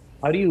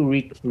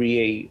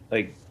recreate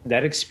like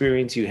that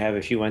experience you have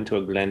if you went to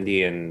a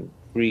Glendi in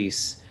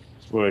Greece,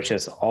 where it's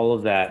just all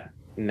of that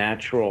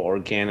natural,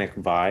 organic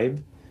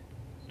vibe?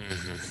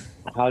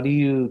 How do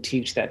you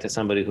teach that to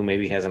somebody who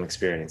maybe hasn't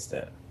experienced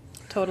it?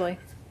 Totally.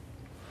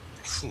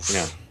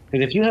 Because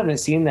if you haven't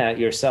seen that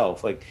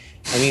yourself, like,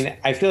 I mean,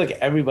 I feel like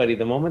everybody,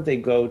 the moment they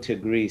go to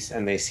Greece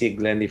and they see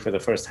Glendi for the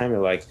first time, they're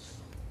like,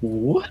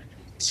 what?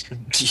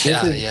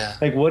 Yeah.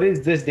 Like, what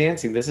is this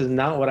dancing? This is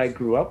not what I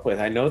grew up with.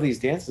 I know these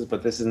dances,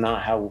 but this is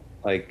not how,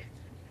 like,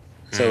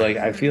 so, like,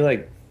 I feel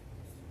like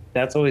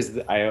that's always,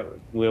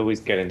 we always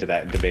get into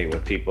that debate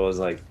with people is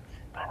like,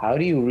 how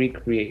do you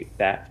recreate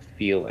that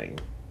feeling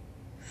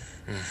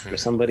for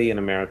somebody in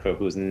America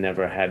who's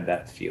never had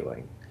that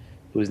feeling,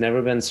 who's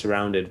never been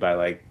surrounded by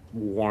like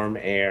warm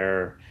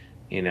air,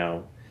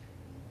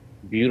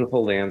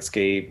 beautiful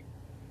landscape,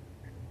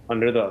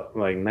 under the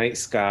like night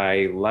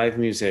sky, live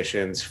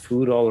musicians,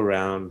 food all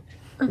around,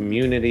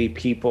 community,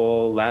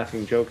 people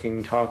laughing,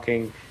 joking,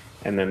 talking,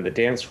 and then the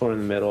dance floor in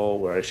the middle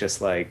where it's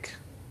just like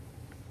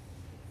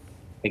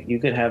you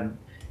could have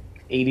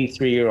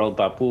 83-year-old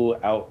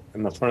Bapu out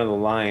in the front of the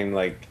line,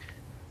 like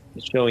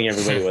showing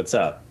everybody what's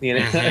up,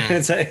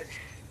 It's like,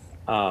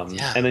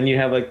 and then you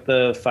have like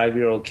the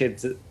 5-year-old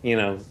kids,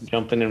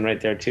 jumping in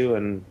right there too.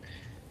 And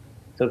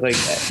so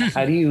it's like,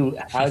 how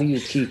do you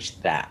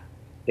teach that?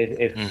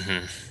 If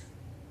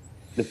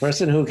the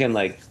person who can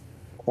like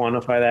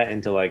quantify that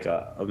into like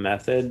a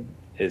method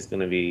is going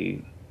to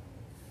be,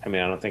 I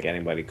mean, I don't think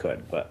anybody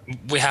could, but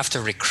we have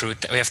to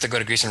recruit that. We have to go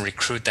to Greece and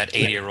recruit that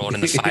 80-year-old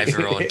and the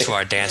 5-year-old to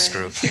our dance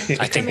group.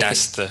 I think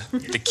that's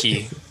the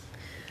key.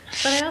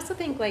 But I also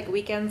think like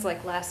weekends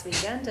like last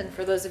weekend, and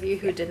for those of you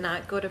who did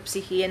not go to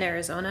Psyche in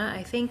Arizona,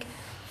 I think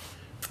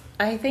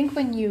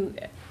when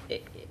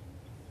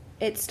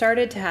it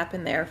started to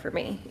happen there for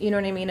me, you know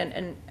what I mean?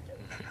 And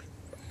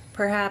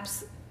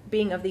perhaps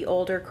being of the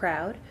older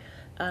crowd,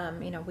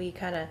 we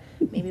kind of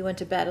maybe went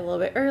to bed a little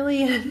bit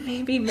early and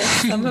maybe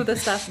missed some of the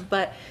stuff.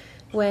 But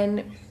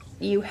when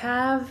you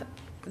have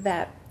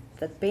the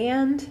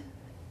band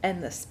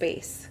and the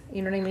space,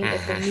 you know what I mean?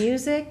 If the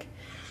music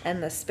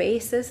and the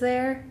space is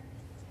there,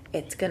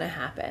 it's gonna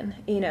happen,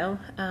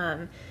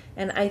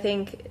 and I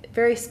think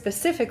very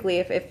specifically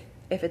if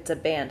it's a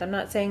band, I'm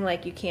not saying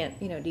like you can't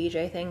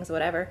DJ things,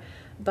 whatever,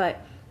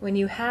 but when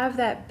you have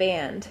that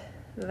band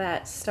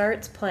that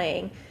starts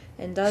playing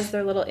and does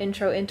their little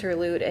intro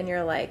interlude and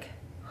you're like,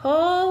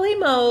 holy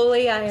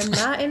moly, I am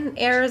not in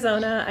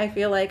Arizona, I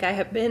feel like I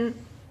have been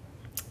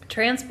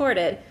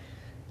transported,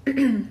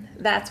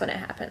 that's when it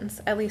happens,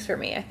 at least for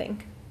me, I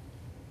think.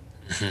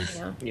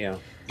 Yeah,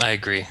 I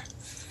agree.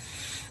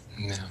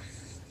 Yeah.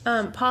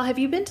 Paul, have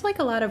you been to like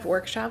a lot of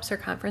workshops or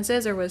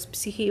conferences, or was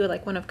Psyche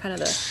like one of kind of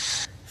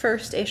the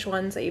first-ish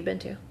ones that you've been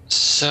to?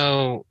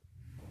 So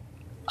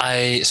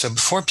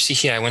before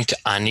Psyche, I went to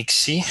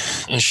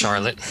Anixi in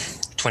Charlotte,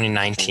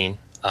 2019.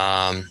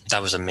 That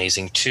was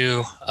amazing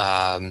too.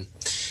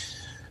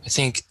 I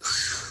think,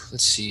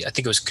 let's see, I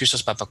think it was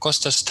Christos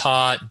Papakostas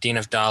taught, Dean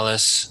of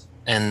Dallas,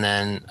 and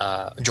then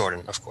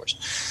Jordan, of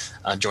course.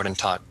 Jordan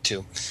taught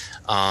too.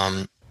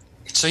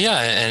 So yeah,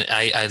 and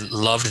I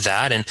loved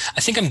that. And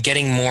I think I'm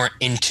getting more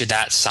into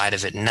that side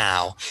of it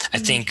now. I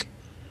think,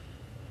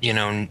 you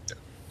know,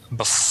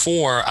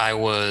 before I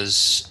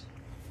was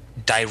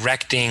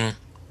directing,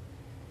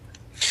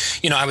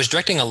 you know, I was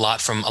directing a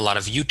lot from a lot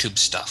of YouTube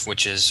stuff,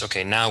 which is,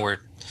 okay, now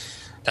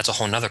that's a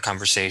whole nother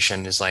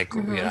conversation, is like,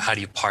 you know, how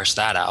do you parse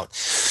that out?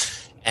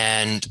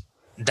 And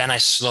then I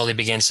slowly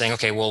began saying,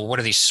 okay, well, what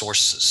are these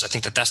sources? I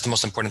think that's the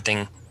most important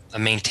thing. A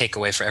main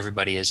takeaway for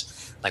everybody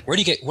is like, what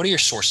are your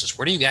sources?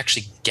 Where do you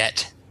actually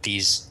get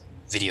these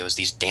videos,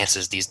 these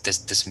dances,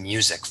 this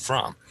music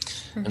from?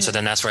 And so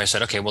then that's where I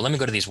said, okay, well, let me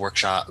go to this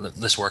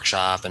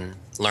workshop and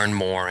learn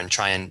more and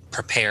try and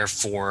prepare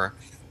for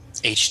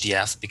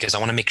HDF, because I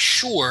want to make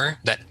sure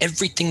that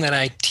everything that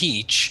I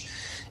teach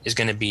is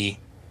going to be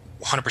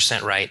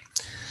 100% right.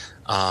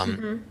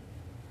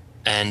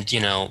 And, you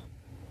know,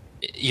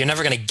 you're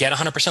never going to get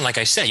 100%. Like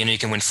I said, you know, you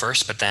can win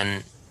first, but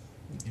then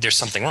there's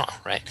something wrong,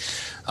 right?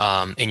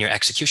 In your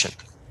execution.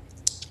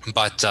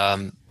 But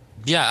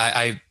yeah,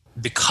 I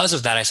because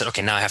of that, I said,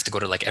 okay, now I have to go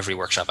to like every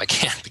workshop I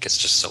can, because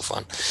it's just so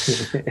fun.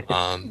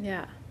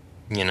 Yeah.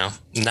 You know,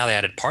 now they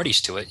added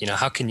parties to it. You know,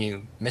 how can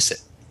you miss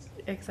it?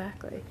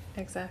 Exactly.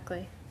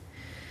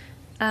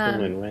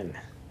 Win-win.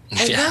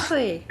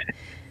 Exactly.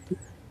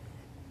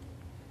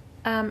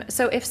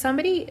 So if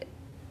somebody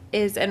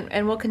is,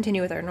 and we'll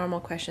continue with our normal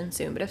questions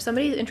soon, but if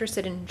somebody is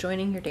interested in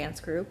joining your dance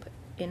group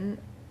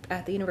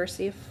at the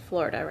University of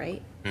Florida,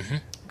 right? Mm-hmm.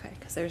 Okay,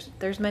 because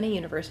there's many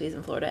universities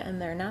in Florida, and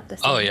they're not the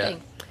same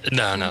thing.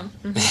 No.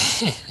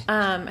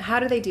 How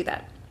do they do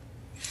that?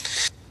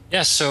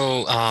 Yeah,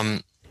 so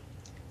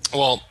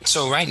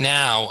right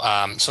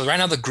now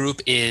the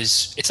group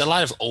it's a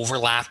lot of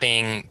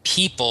overlapping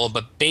people,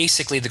 but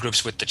basically the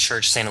group's with the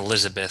church St.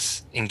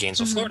 Elizabeth in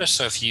Gainesville, Florida.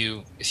 So if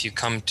you're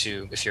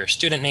a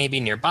student maybe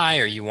nearby,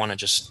 or you want to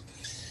just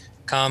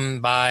come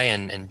by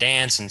and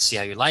dance and see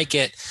how you like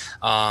it,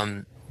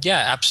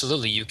 yeah,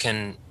 absolutely. You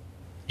can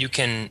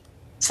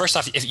first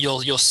off, if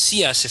you'll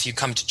see us if you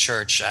come to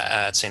church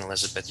at St.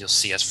 Elizabeth, you'll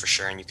see us for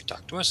sure, and you can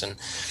talk to us.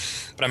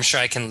 But I'm sure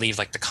I can leave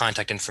like the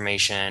contact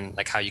information,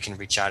 like how you can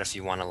reach out if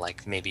you want to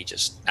like maybe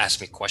just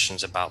ask me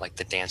questions about like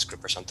the dance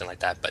group or something like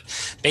that. But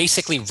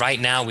basically right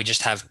now we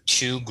just have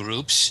 2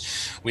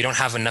 groups. We don't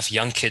have enough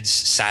young kids,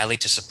 sadly,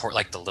 to support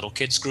like the little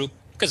kids group,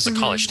 because it's a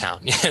college town,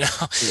 you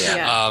know?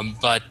 Yeah.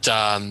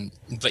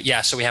 But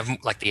yeah, so we have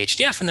like the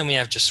HDF, and then we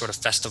have just sort of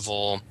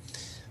festival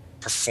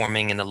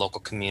performing in the local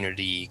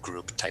community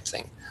group type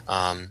thing.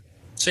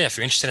 So yeah, if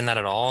you're interested in that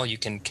at all, you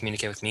can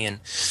communicate with me, and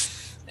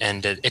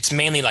it's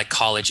mainly like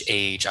college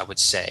age, I would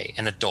say,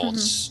 and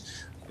adults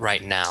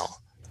right now.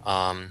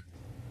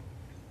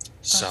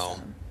 So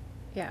Awesome.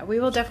 Yeah, we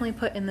will definitely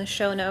put in the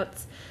show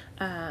notes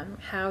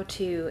how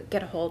to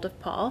get a hold of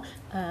Paul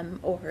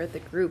or the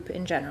group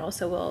in general.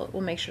 So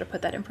we'll make sure to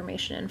put that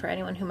information in for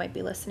anyone who might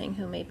be listening,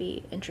 who may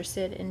be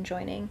interested in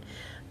joining.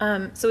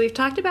 So we've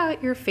talked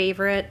about your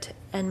favorite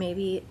and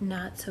maybe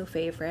not so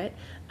favorite.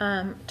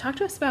 Talk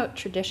to us about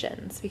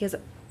traditions, because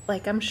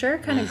like I'm sure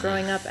kind of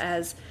growing up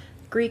as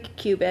Greek,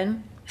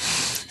 Cuban,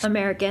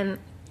 American,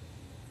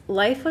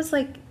 life was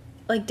like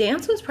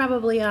dance was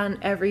probably on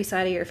every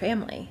side of your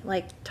family.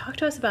 Like, talk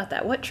to us about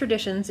that. What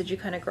traditions did you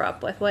kind of grow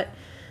up with? What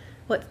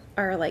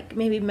are like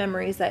maybe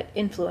memories that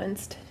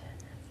influenced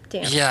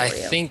dance? Yeah,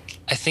 for you?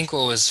 I think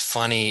what was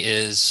funny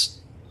is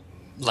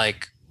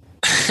like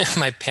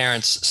my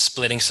parents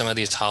splitting some of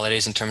these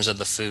holidays in terms of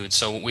the food.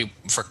 So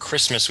for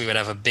Christmas we would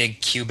have a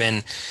big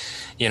Cuban,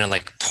 you know,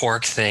 like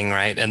pork thing,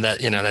 right? And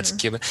that, you know, that's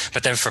Cuban.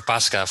 But then for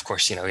Pascha, of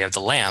course, you know, we have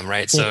the lamb,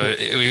 right? So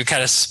we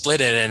kind of split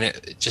it, and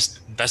it just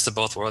best of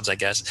both worlds, I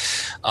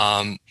guess.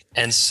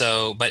 And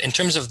so, but in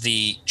terms of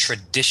the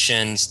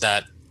traditions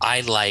that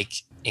I like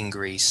in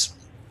Greece,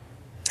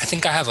 I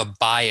think I have a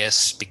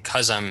bias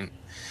because I'm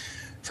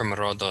from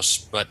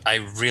Rhodos, but I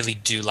really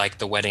do like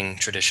the wedding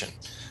tradition.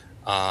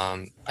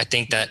 I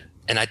think that,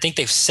 and I think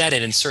they've said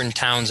it in certain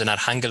towns in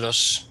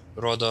Archangelos,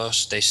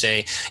 Rhodos, they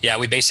say, yeah,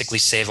 we basically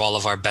save all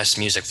of our best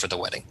music for the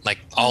wedding, like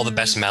all the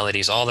best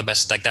melodies, all the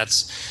best, like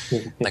that's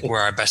like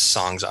where our best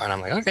songs are. And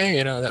I'm like, okay,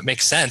 you know, that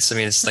makes sense. I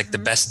mean, it's like the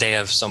best day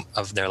of some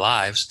of their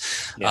lives.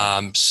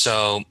 Yeah.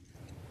 So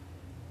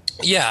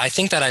yeah, I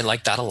think that I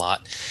like that a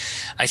lot.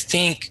 I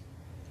think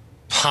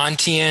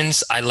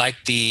Pontians, I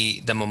like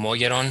the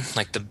Momogeron,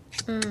 like the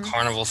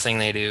carnival thing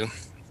they do.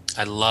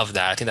 I love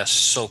that. I think that's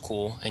so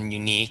cool and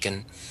unique.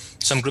 And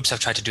some groups have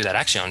tried to do that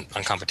actually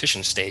on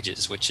competition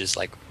stages, which is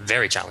like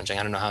very challenging.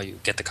 I don't know how you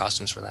get the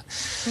costumes for that.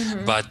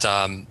 But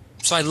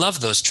so I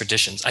love those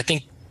traditions. I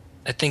think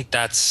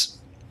that's,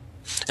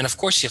 and of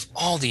course you have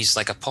all these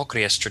like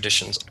apokrias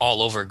traditions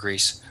all over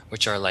Greece,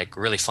 which are like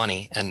really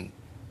funny and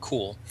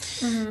cool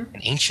and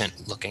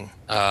ancient looking.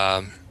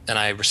 And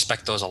I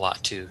respect those a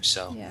lot too.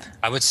 So Yeah.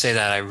 I would say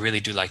that I really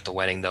do like the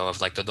wedding though, of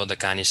like the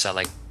Dodekanisa,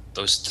 like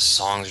the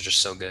songs are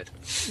just so good.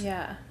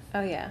 Yeah.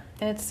 Oh yeah.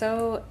 And it's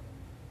so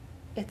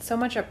it's so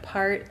much a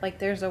part. Like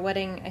there's a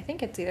wedding, I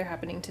think it's either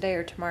happening today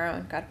or tomorrow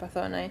in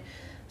Carpathon, and I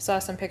saw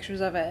some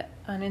pictures of it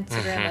on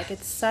Instagram. Like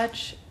it's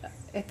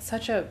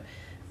such a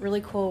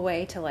really cool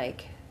way to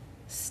like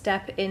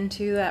step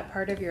into that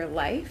part of your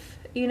life,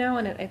 you know,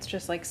 and it's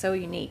just like so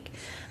unique.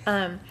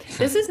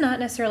 This is not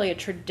necessarily a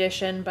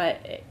tradition,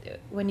 but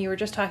when you were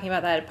just talking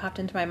about that, it popped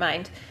into my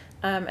mind.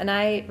 And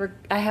I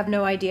have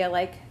no idea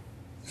like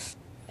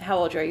how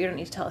old you are. You don't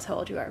need to tell us how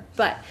old you are.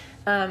 But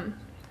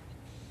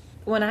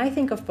when I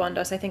think of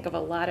Pondos, I think of a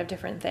lot of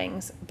different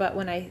things. But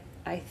when I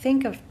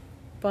think of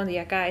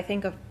Pondiaka, I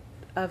think of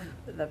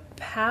the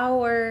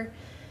power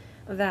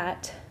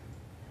that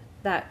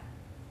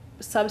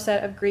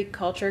subset of Greek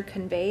culture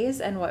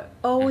conveys, and what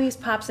always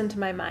pops into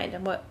my mind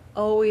and what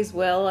always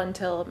will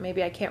until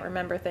maybe I can't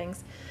remember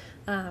things,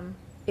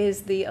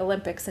 is the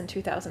Olympics in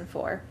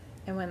 2004.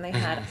 And when they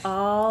had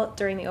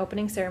during the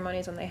opening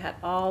ceremonies, when they had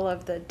all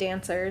of the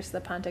dancers,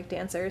 the Pontic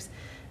dancers,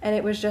 and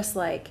it was just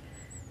like,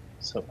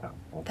 So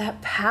powerful.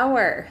 that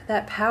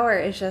power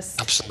is just,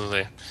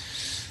 Absolutely.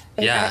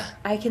 Yeah.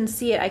 I can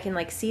see it. I can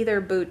like see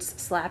their boots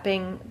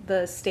slapping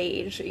the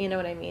stage, you know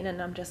what I mean? And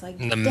I'm just like,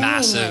 The dang,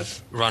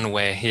 massive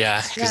runway.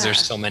 Yeah. Because there's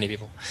Yeah. so many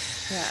people.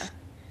 yeah.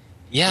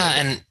 Yeah.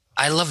 And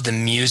I love the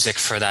music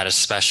for that,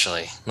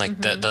 especially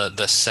like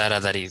the seta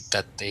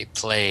that they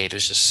played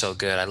is just so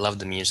good. I love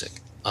the music.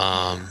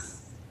 Yeah,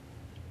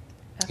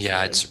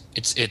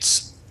 Absolutely.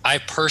 it's I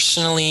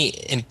personally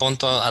in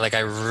Ponto, I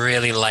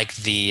really like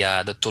the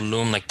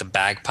tulum, like the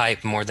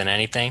bagpipe more than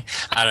anything.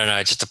 I don't know,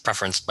 it's just a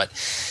preference, but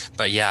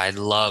yeah, I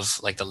love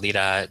like the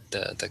lira,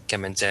 the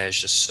kemenze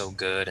is just so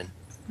good, and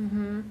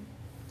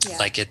Yeah.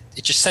 like it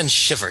just sends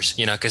shivers,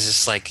 you know, because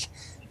it's like,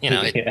 you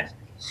know, Yeah.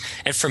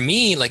 and for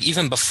me, like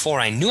even before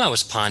I knew I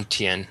was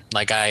Pontian,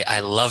 like I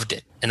loved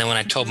it. And then when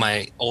I told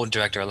my old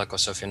director, Aleko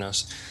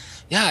Sofianos,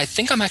 yeah, I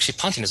think I'm actually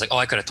Pontian. It's like, oh,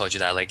 I could have told you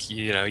that. Like,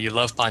 you know, you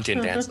love Pontian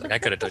dance. Like, I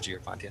could have told you you're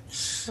Pontian.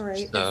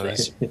 Right. So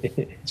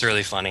it's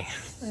really funny.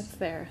 It's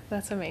there.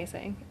 That's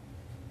amazing.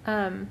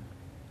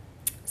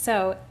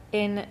 So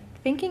in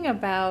thinking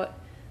about,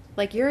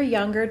 like, you're a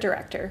younger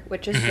director,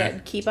 which is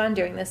good. Keep on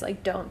doing this.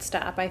 Like, don't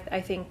stop.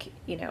 I think,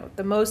 you know,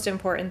 the most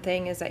important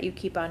thing is that you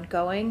keep on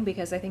going,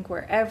 because I think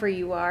wherever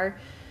you are,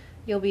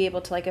 you'll be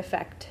able to like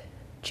affect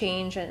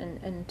change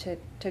and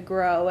to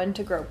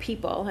grow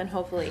people, and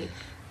hopefully,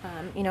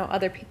 you know,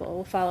 other people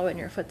will follow in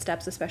your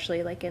footsteps,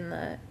 especially like in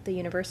the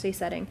university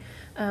setting.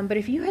 But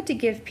if you had to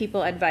give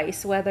people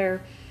advice,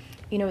 whether,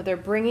 you know, they're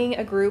bringing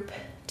a group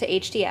to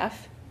HDF,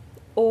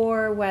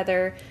 or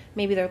whether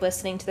maybe they're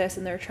listening to this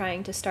and they're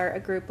trying to start a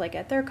group like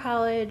at their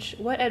college,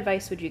 what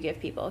advice would you give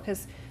people?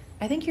 Because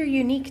I think you're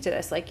unique to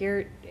this. Like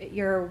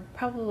you're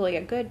probably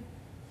a good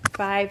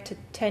 5 to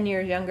 10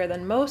 years younger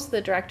than most of the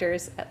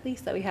directors, at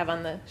least that we have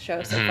on the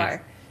show so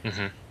far.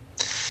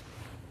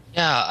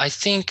 Yeah, I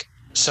think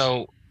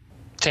so.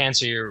 To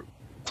answer your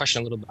question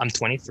a little bit, I'm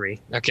 23.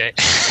 Okay.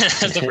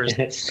 That's the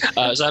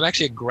first. So I'm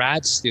actually a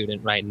grad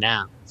student right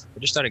now. I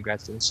just started grad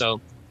student. So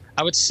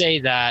I would say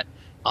that,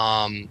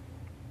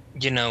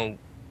 you know,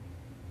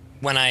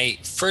 when I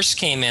first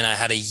came in, I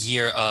had a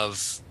year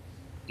of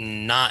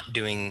not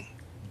doing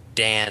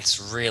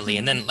dance really,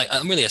 and then like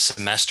really a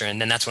semester, and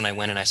then that's when I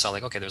went and I saw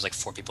like, okay, there's like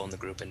 4 people in the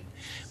group and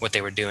what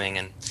they were doing,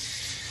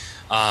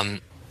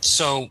 and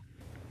so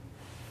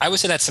I would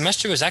say that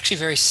semester was actually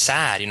very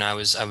sad. You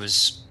know,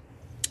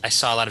 I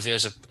saw a lot of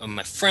videos of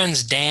my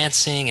friends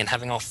dancing and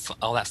having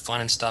all that fun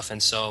and stuff.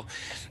 And so,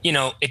 you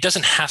know, it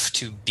doesn't have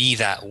to be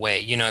that way.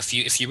 You know, if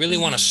you really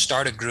want to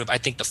start a group, I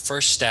think the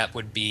first step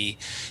would be,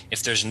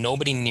 if there's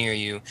nobody near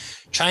you,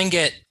 try and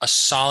get a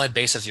solid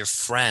base of your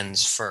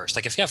friends first.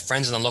 Like if you have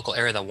friends in the local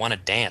area that want to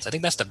dance, I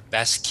think that's the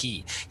best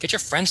key. Get your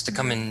friends to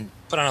come and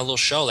put on a little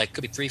show, like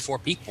could be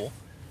 3-4 people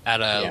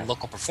at a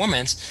local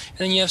performance. And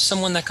then you have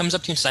someone that comes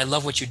up to you and says, I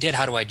love what you did.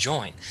 How do I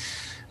join?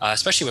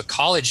 Especially with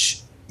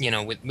college. You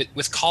know,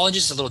 with college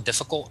it's a little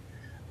difficult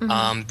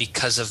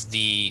because of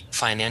the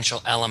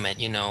financial element.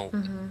 You know,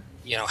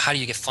 how do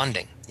you get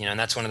funding? You know, and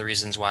that's one of the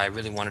reasons why I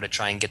really wanted to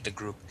try and get the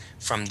group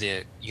from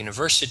the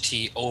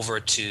university over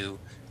to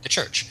the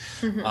church.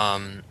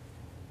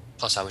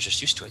 Plus, I was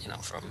just used to it. You know,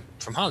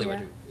 from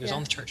Hollywood, it was all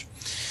in the church.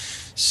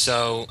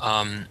 So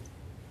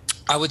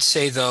I would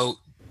say though,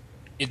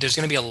 there's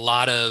going to be a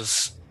lot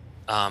of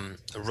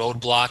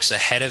roadblocks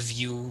ahead of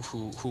you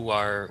who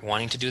are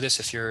wanting to do this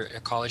if you're a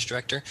college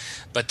director,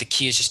 but the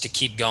key is just to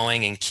keep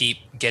going and keep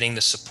getting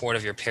the support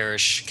of your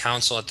parish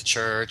council at the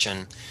church,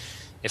 and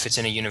if it's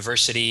in a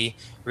university,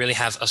 really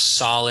have a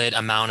solid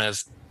amount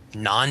of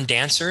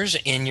non-dancers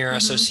in your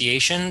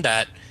association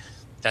that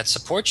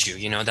support you,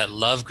 you know, that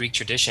love Greek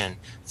tradition.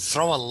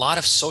 Throw a lot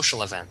of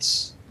social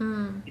events.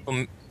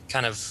 People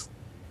kind of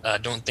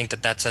don't think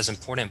that that's as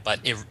important, but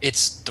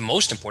it's the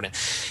most important.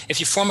 If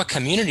you form a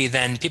community,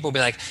 then people will be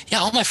like, yeah,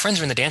 all my friends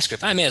are in the dance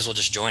group, I may as well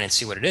just join and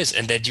see what it is.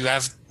 And then you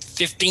have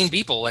 15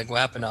 people like what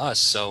happened to us.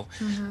 So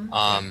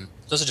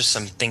those are just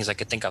some things I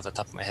could think of off the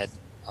top of my head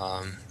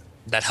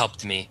that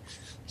helped me.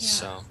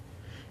 So.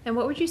 And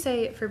what would you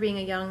say for being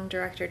a young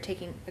director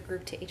taking a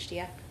group to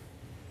HDF?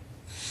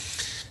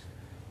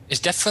 It's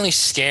definitely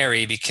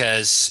scary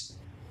because,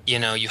 you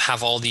know, you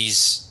have all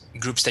these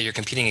groups that you're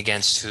competing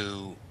against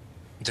who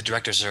the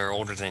directors are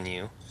older than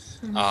you,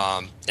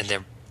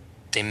 and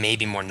they may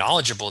be more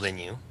knowledgeable than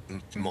you,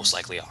 most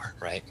likely are,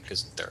 right?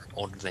 Because they're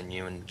older than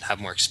you and have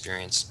more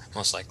experience,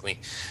 most likely.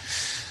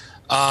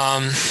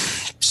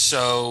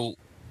 So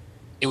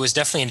it was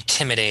definitely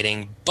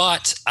intimidating,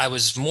 but I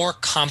was more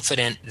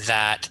confident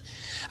that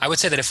I would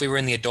say that if we were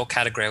in the adult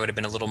category, I would have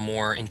been a little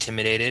more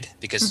intimidated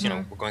because, you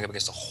know, we're going up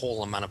against a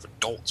whole amount of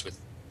adults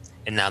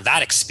and now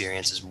that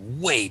experience is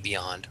way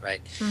beyond,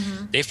 right?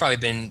 They've probably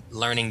been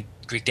learning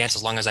Greek dance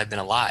as long as I've been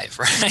alive,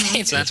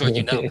 right? So that's what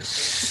you know.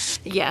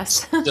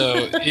 Yes.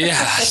 So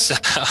yeah,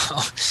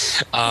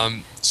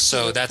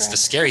 so that's the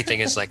scary thing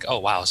is like, oh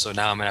wow, so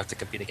now I'm gonna have to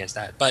compete against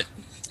that. But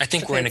I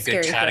think we're in a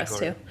good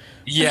category.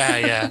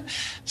 Yeah.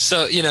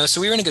 So, you know,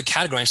 so we were in a good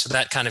category, and so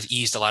that kind of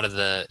eased a lot of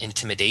the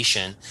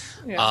intimidation.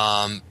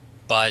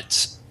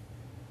 But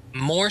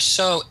more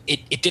so,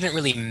 it didn't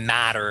really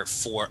matter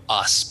for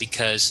us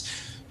because,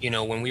 you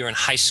know, when we were in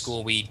high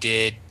school, we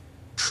did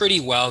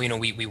pretty well. You know,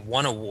 we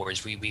won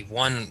awards. We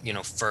won, you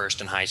know, first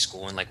in high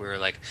school, and like we were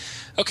like,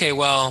 okay,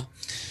 well,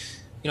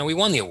 you know, we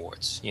won the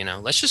awards. You know,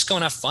 let's just go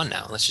and have fun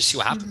now. Let's just see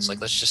what happens. Like,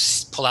 let's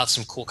just pull out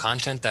some cool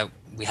content that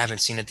we haven't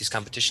seen at these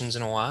competitions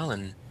in a while,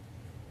 and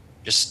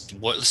just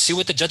see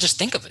what the judges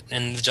think of it.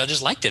 And the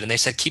judges liked it, and they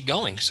said keep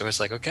going. So it's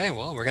like, okay,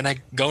 well, we're gonna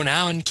go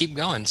now and keep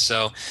going.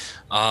 So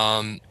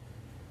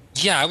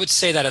yeah, I would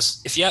say that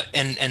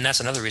and that's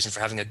another reason for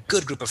having a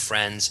good group of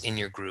friends in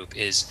your group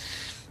is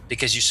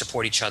because you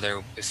support each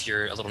other. If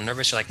you're a little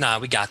nervous, you're like, nah,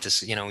 we got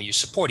this. You know, you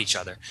support each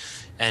other.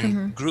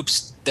 And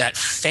groups that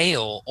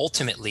fail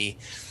ultimately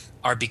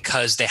are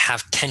because they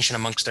have tension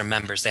amongst their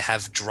members. They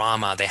have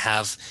drama. They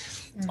have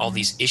all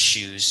these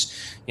issues.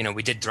 You know,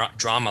 we did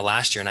drama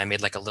last year, and I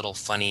made like a little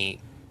funny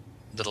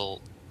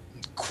little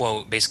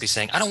quote basically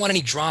saying, I don't want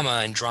any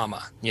drama in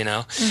drama, you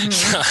know?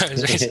 So I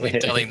was basically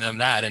telling them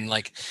that, and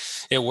like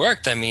it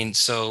worked. I mean,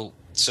 so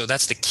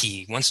that's the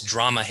key. Once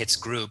drama hits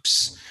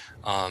groups,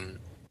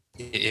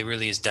 it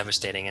really is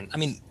devastating. And I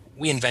mean,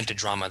 we invented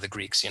drama, the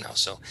Greeks, you know,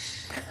 so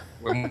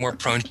we're more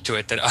prone to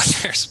it than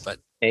others. But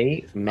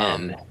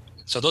amen.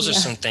 So those are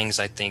some things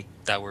I think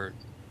that were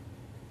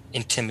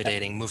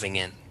intimidating moving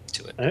in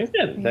to it. I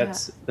think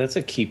that's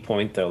a key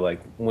point though.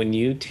 Like when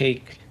you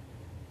take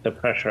the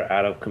pressure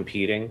out of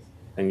competing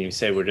and you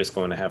say we're just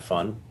going to have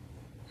fun,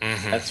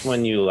 that's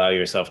when you allow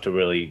yourself to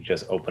really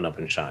just open up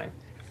and shine.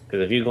 Because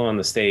if you go on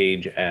the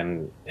stage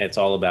and it's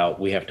all about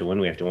we have to win,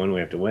 we have to win, we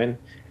have to win,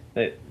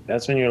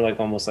 that's when you're like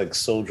almost like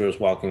soldiers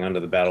walking onto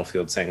the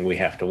battlefield saying we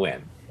have to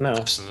win. No,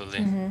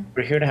 absolutely.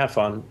 We're here to have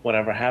fun.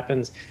 Whatever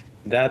happens,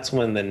 that's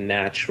when the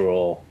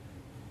natural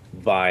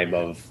vibe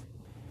of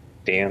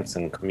dance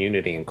and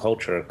community and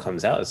culture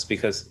comes out. It's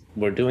because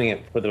we're doing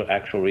it for the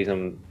actual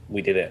reason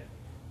we did it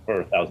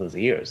for thousands of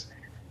years,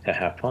 to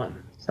have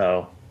fun.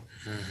 So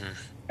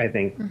I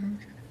think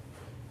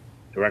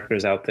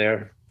directors out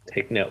there,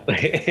 take note.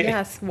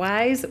 Yes,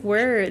 wise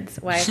words.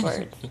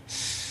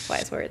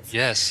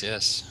 Yes.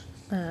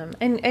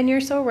 And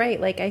you're so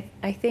right. Like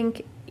I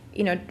think,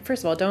 you know,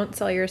 first of all, don't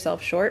sell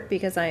yourself short,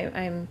 because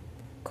I'm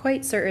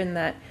quite certain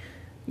that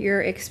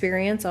your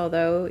experience,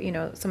 although, you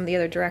know, some of the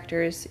other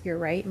directors, you're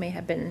right, may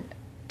have been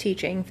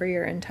teaching for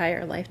your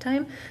entire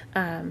lifetime.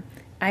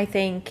 I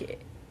think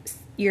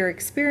your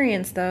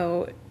experience,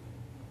 though,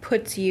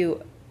 puts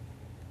you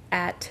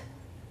at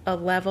a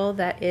level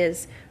that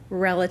is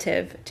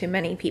relative to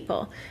many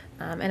people.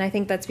 And I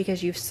think that's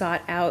because you've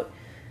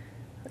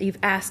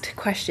asked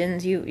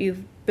questions,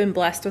 you've been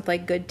blessed with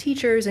like good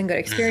teachers and good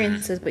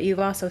experiences, but you've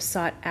also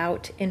sought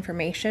out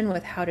information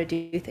with how to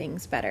do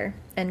things better,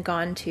 and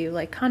gone to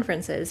like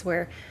conferences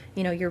where,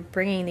 you know, you're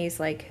bringing these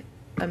like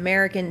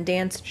American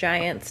dance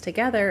giants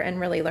together and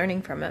really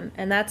learning from them.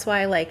 And that's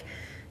why, like,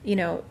 you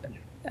know,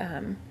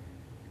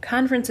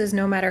 conferences,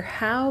 no matter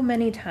how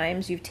many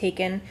times you've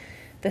taken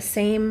the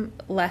same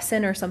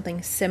lesson or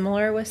something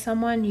similar with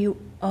someone, you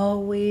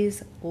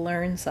always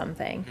learn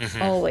something.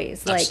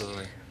 Always.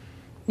 Absolutely. Like,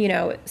 you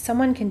know,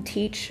 someone can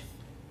teach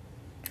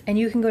and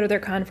you can go to their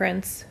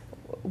conference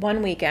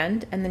one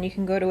weekend, and then you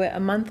can go to it a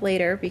month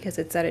later because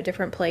it's at a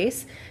different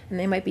place and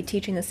they might be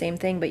teaching the same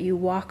thing, but you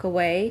walk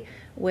away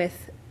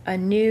with a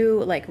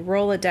new like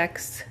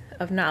Rolodex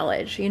of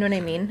knowledge, you know what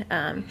I mean?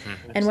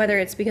 And whether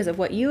it's because of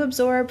what you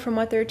absorb from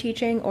what they're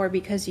teaching, or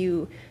because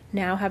you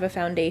now have a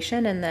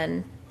foundation and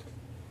then,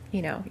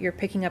 you know, you're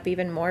picking up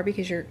even more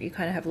because you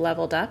kind of have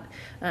leveled up.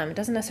 It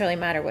doesn't necessarily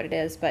matter what it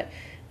is, but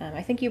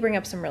I think you bring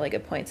up some really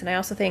good points. And I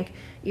also think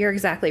you're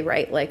exactly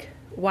right. Like,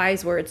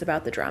 wise words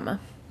about the drama.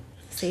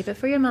 Save it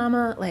for your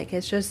mama. Like,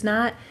 it's just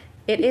not,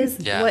 it is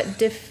what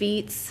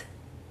defeats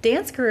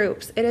dance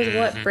groups. It is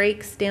what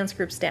breaks dance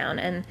groups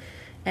down.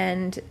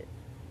 And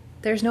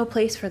there's no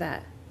place for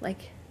that.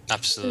 Like,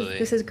 absolutely.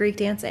 This is Greek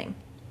dancing.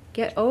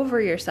 Get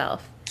over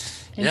yourself.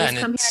 And just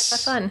come here and have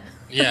fun.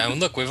 Yeah, and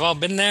look, we've all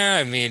been there.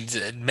 I mean,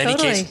 in many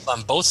cases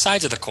on both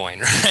sides of the coin,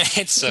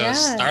 right? So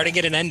starting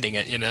it and ending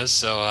it, you know.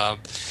 So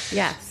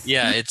yes.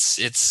 Yeah, it's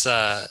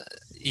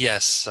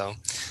yes. So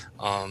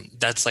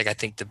That's like, I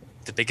think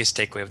the biggest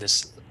takeaway of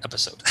this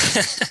episode.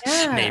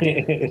 Yeah.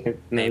 Maybe.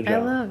 No I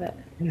doubt. love it.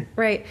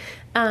 Right.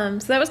 So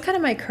that was kind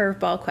of my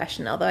curveball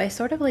question, although I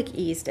sort of like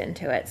eased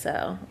into it.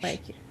 So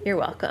like, you're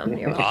welcome.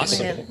 You're welcome.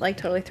 Awesome. I didn't like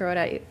totally throw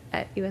it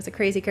at you as a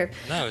crazy curve.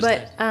 No, it was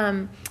but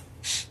nice.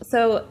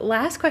 so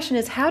last question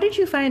is, how did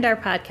you find our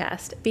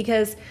podcast?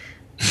 Because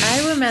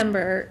I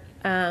remember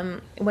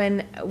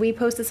when we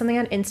posted something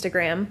on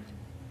Instagram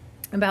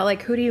about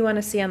like, who do you want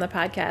to see on the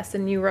podcast?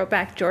 And you wrote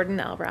back Jordan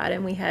Elrod,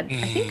 and we had,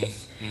 I think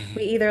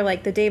we either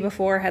like the day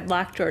before had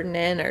locked Jordan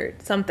in or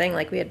something,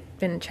 like we had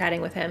been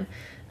chatting with him.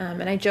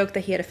 And I joked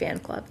that he had a fan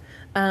club.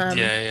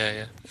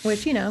 Yeah.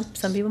 Which, you know,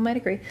 some people might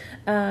agree.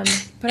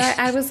 But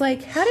I was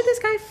like, how did this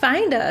guy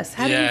find us?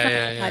 How did he find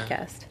the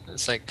podcast?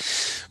 It's like,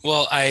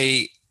 well,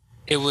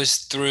 it was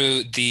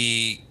through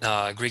the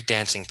Greek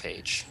dancing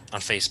page on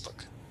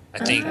Facebook.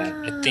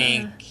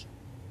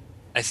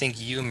 I think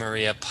you,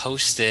 Maria,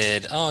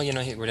 posted, oh, you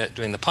know, we're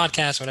doing the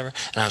podcast, or whatever.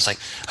 And I was like,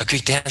 a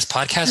Greek dance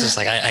podcast? It's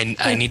like,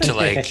 I need to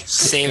like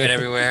save it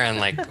everywhere and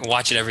like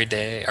watch it every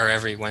day or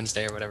every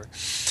Wednesday or whatever.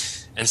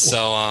 And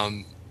so,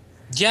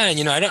 yeah,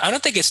 you know, I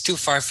don't think it's too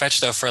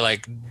far-fetched though for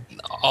like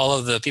all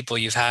of the people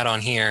you've had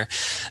on here.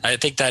 I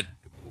think that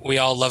we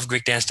all love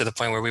Greek dance to the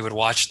point where we would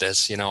watch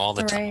this, you know, all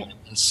the time.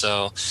 And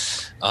so,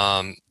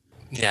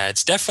 yeah,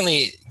 it's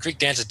definitely, Greek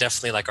dance is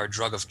definitely like our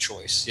drug of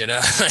choice, you know.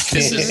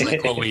 This is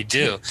like what we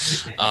do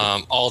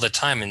all the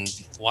time, and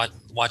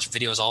watch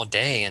videos all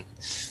day, and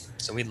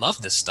so we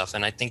love this stuff.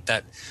 And I think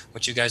that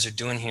what you guys are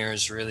doing here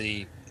is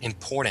really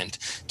important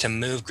to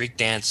move Greek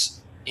dance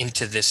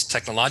into this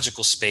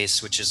technological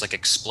space, which is like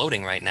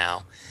exploding right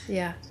now.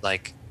 Yeah.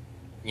 Like,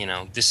 you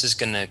know, this is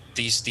gonna,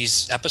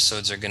 these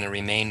episodes are gonna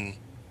remain,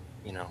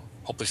 you know,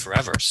 hopefully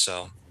forever.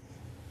 So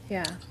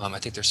Yeah. I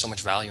think there's so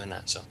much value in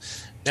that. So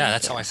yeah,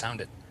 that's how I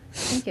found it.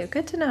 Thank you.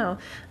 Good to know.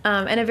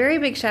 And a very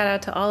big shout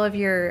out to all of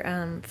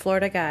your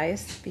Florida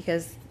guys,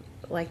 because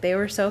like they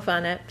were so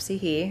fun at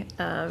Psihi.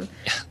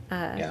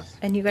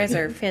 And you guys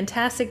are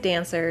fantastic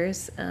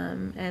dancers.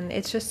 And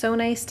it's just so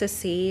nice to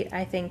see,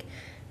 I think,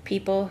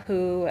 people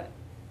who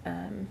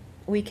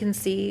we can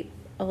see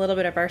a little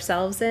bit of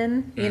ourselves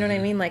in. You know what I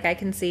mean? Like I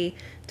can see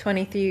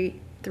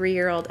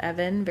 23-year-old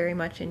Evan very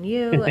much in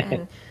you.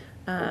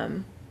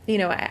 And, you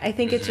know, I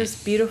think it's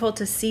just beautiful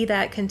to see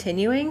that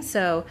continuing.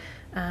 So,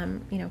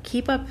 you know,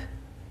 keep up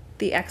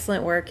the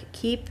excellent work,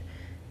 keep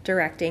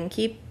directing,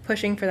 keep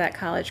pushing for that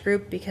college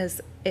group, because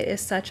it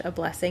is such a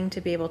blessing to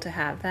be able to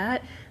have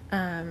that,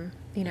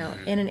 you know,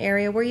 in an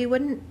area where you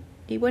wouldn't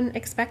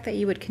expect that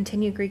you would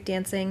continue Greek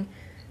dancing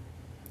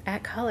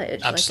at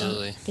college.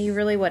 Absolutely. Like, you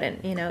really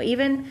wouldn't, you know,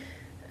 even,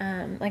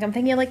 like I'm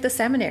thinking of like the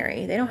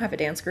seminary, they don't have a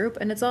dance group,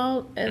 and it's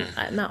all,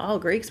 not all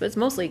Greeks, but it's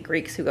mostly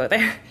Greeks who go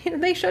there.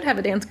 They should have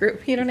a dance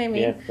group. You know what I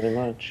mean? Yeah, pretty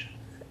much.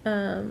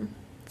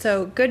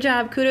 So good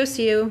job. Kudos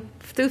to you.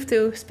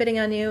 Ftoof, spitting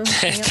on you.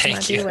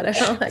 Thank you.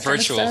 Whatever, that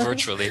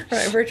Virtually.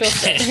 Right, virtual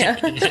spit, yeah.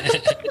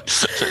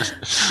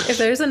 If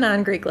there's a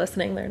non-Greek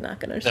listening, they're not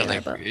going to understand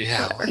Like, that, but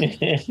yeah.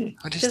 whatever.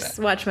 What is Just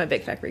that? watch my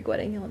Big Fat Greek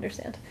Wedding. You'll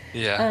understand.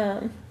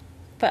 Yeah.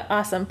 But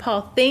awesome.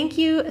 Paul, thank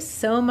you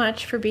so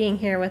much for being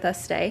here with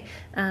us today.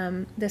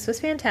 This was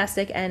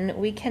fantastic, and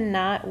we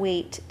cannot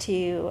wait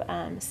to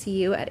see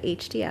you at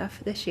HDF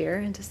this year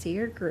and to see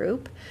your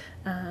group.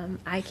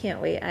 I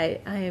can't wait.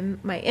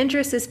 My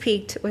interest is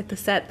piqued with the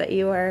set that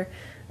you are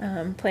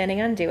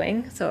planning on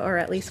doing, or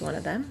at least one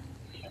of them.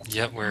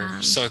 Yep,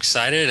 we're so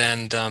excited,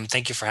 and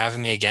thank you for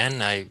having me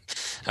again. I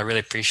really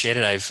appreciate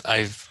it.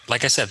 I've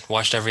like I said,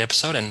 watched every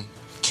episode and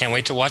can't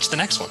wait to watch the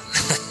next one.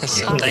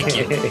 So Awesome. Thank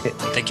you.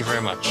 Thank you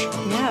very much.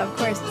 Yeah, of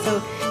course.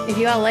 So if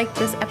you all liked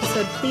this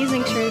episode, please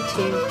make sure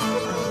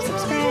to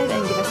subscribe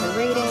and give us a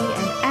rating.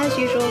 And as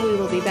usual, we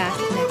will be back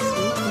next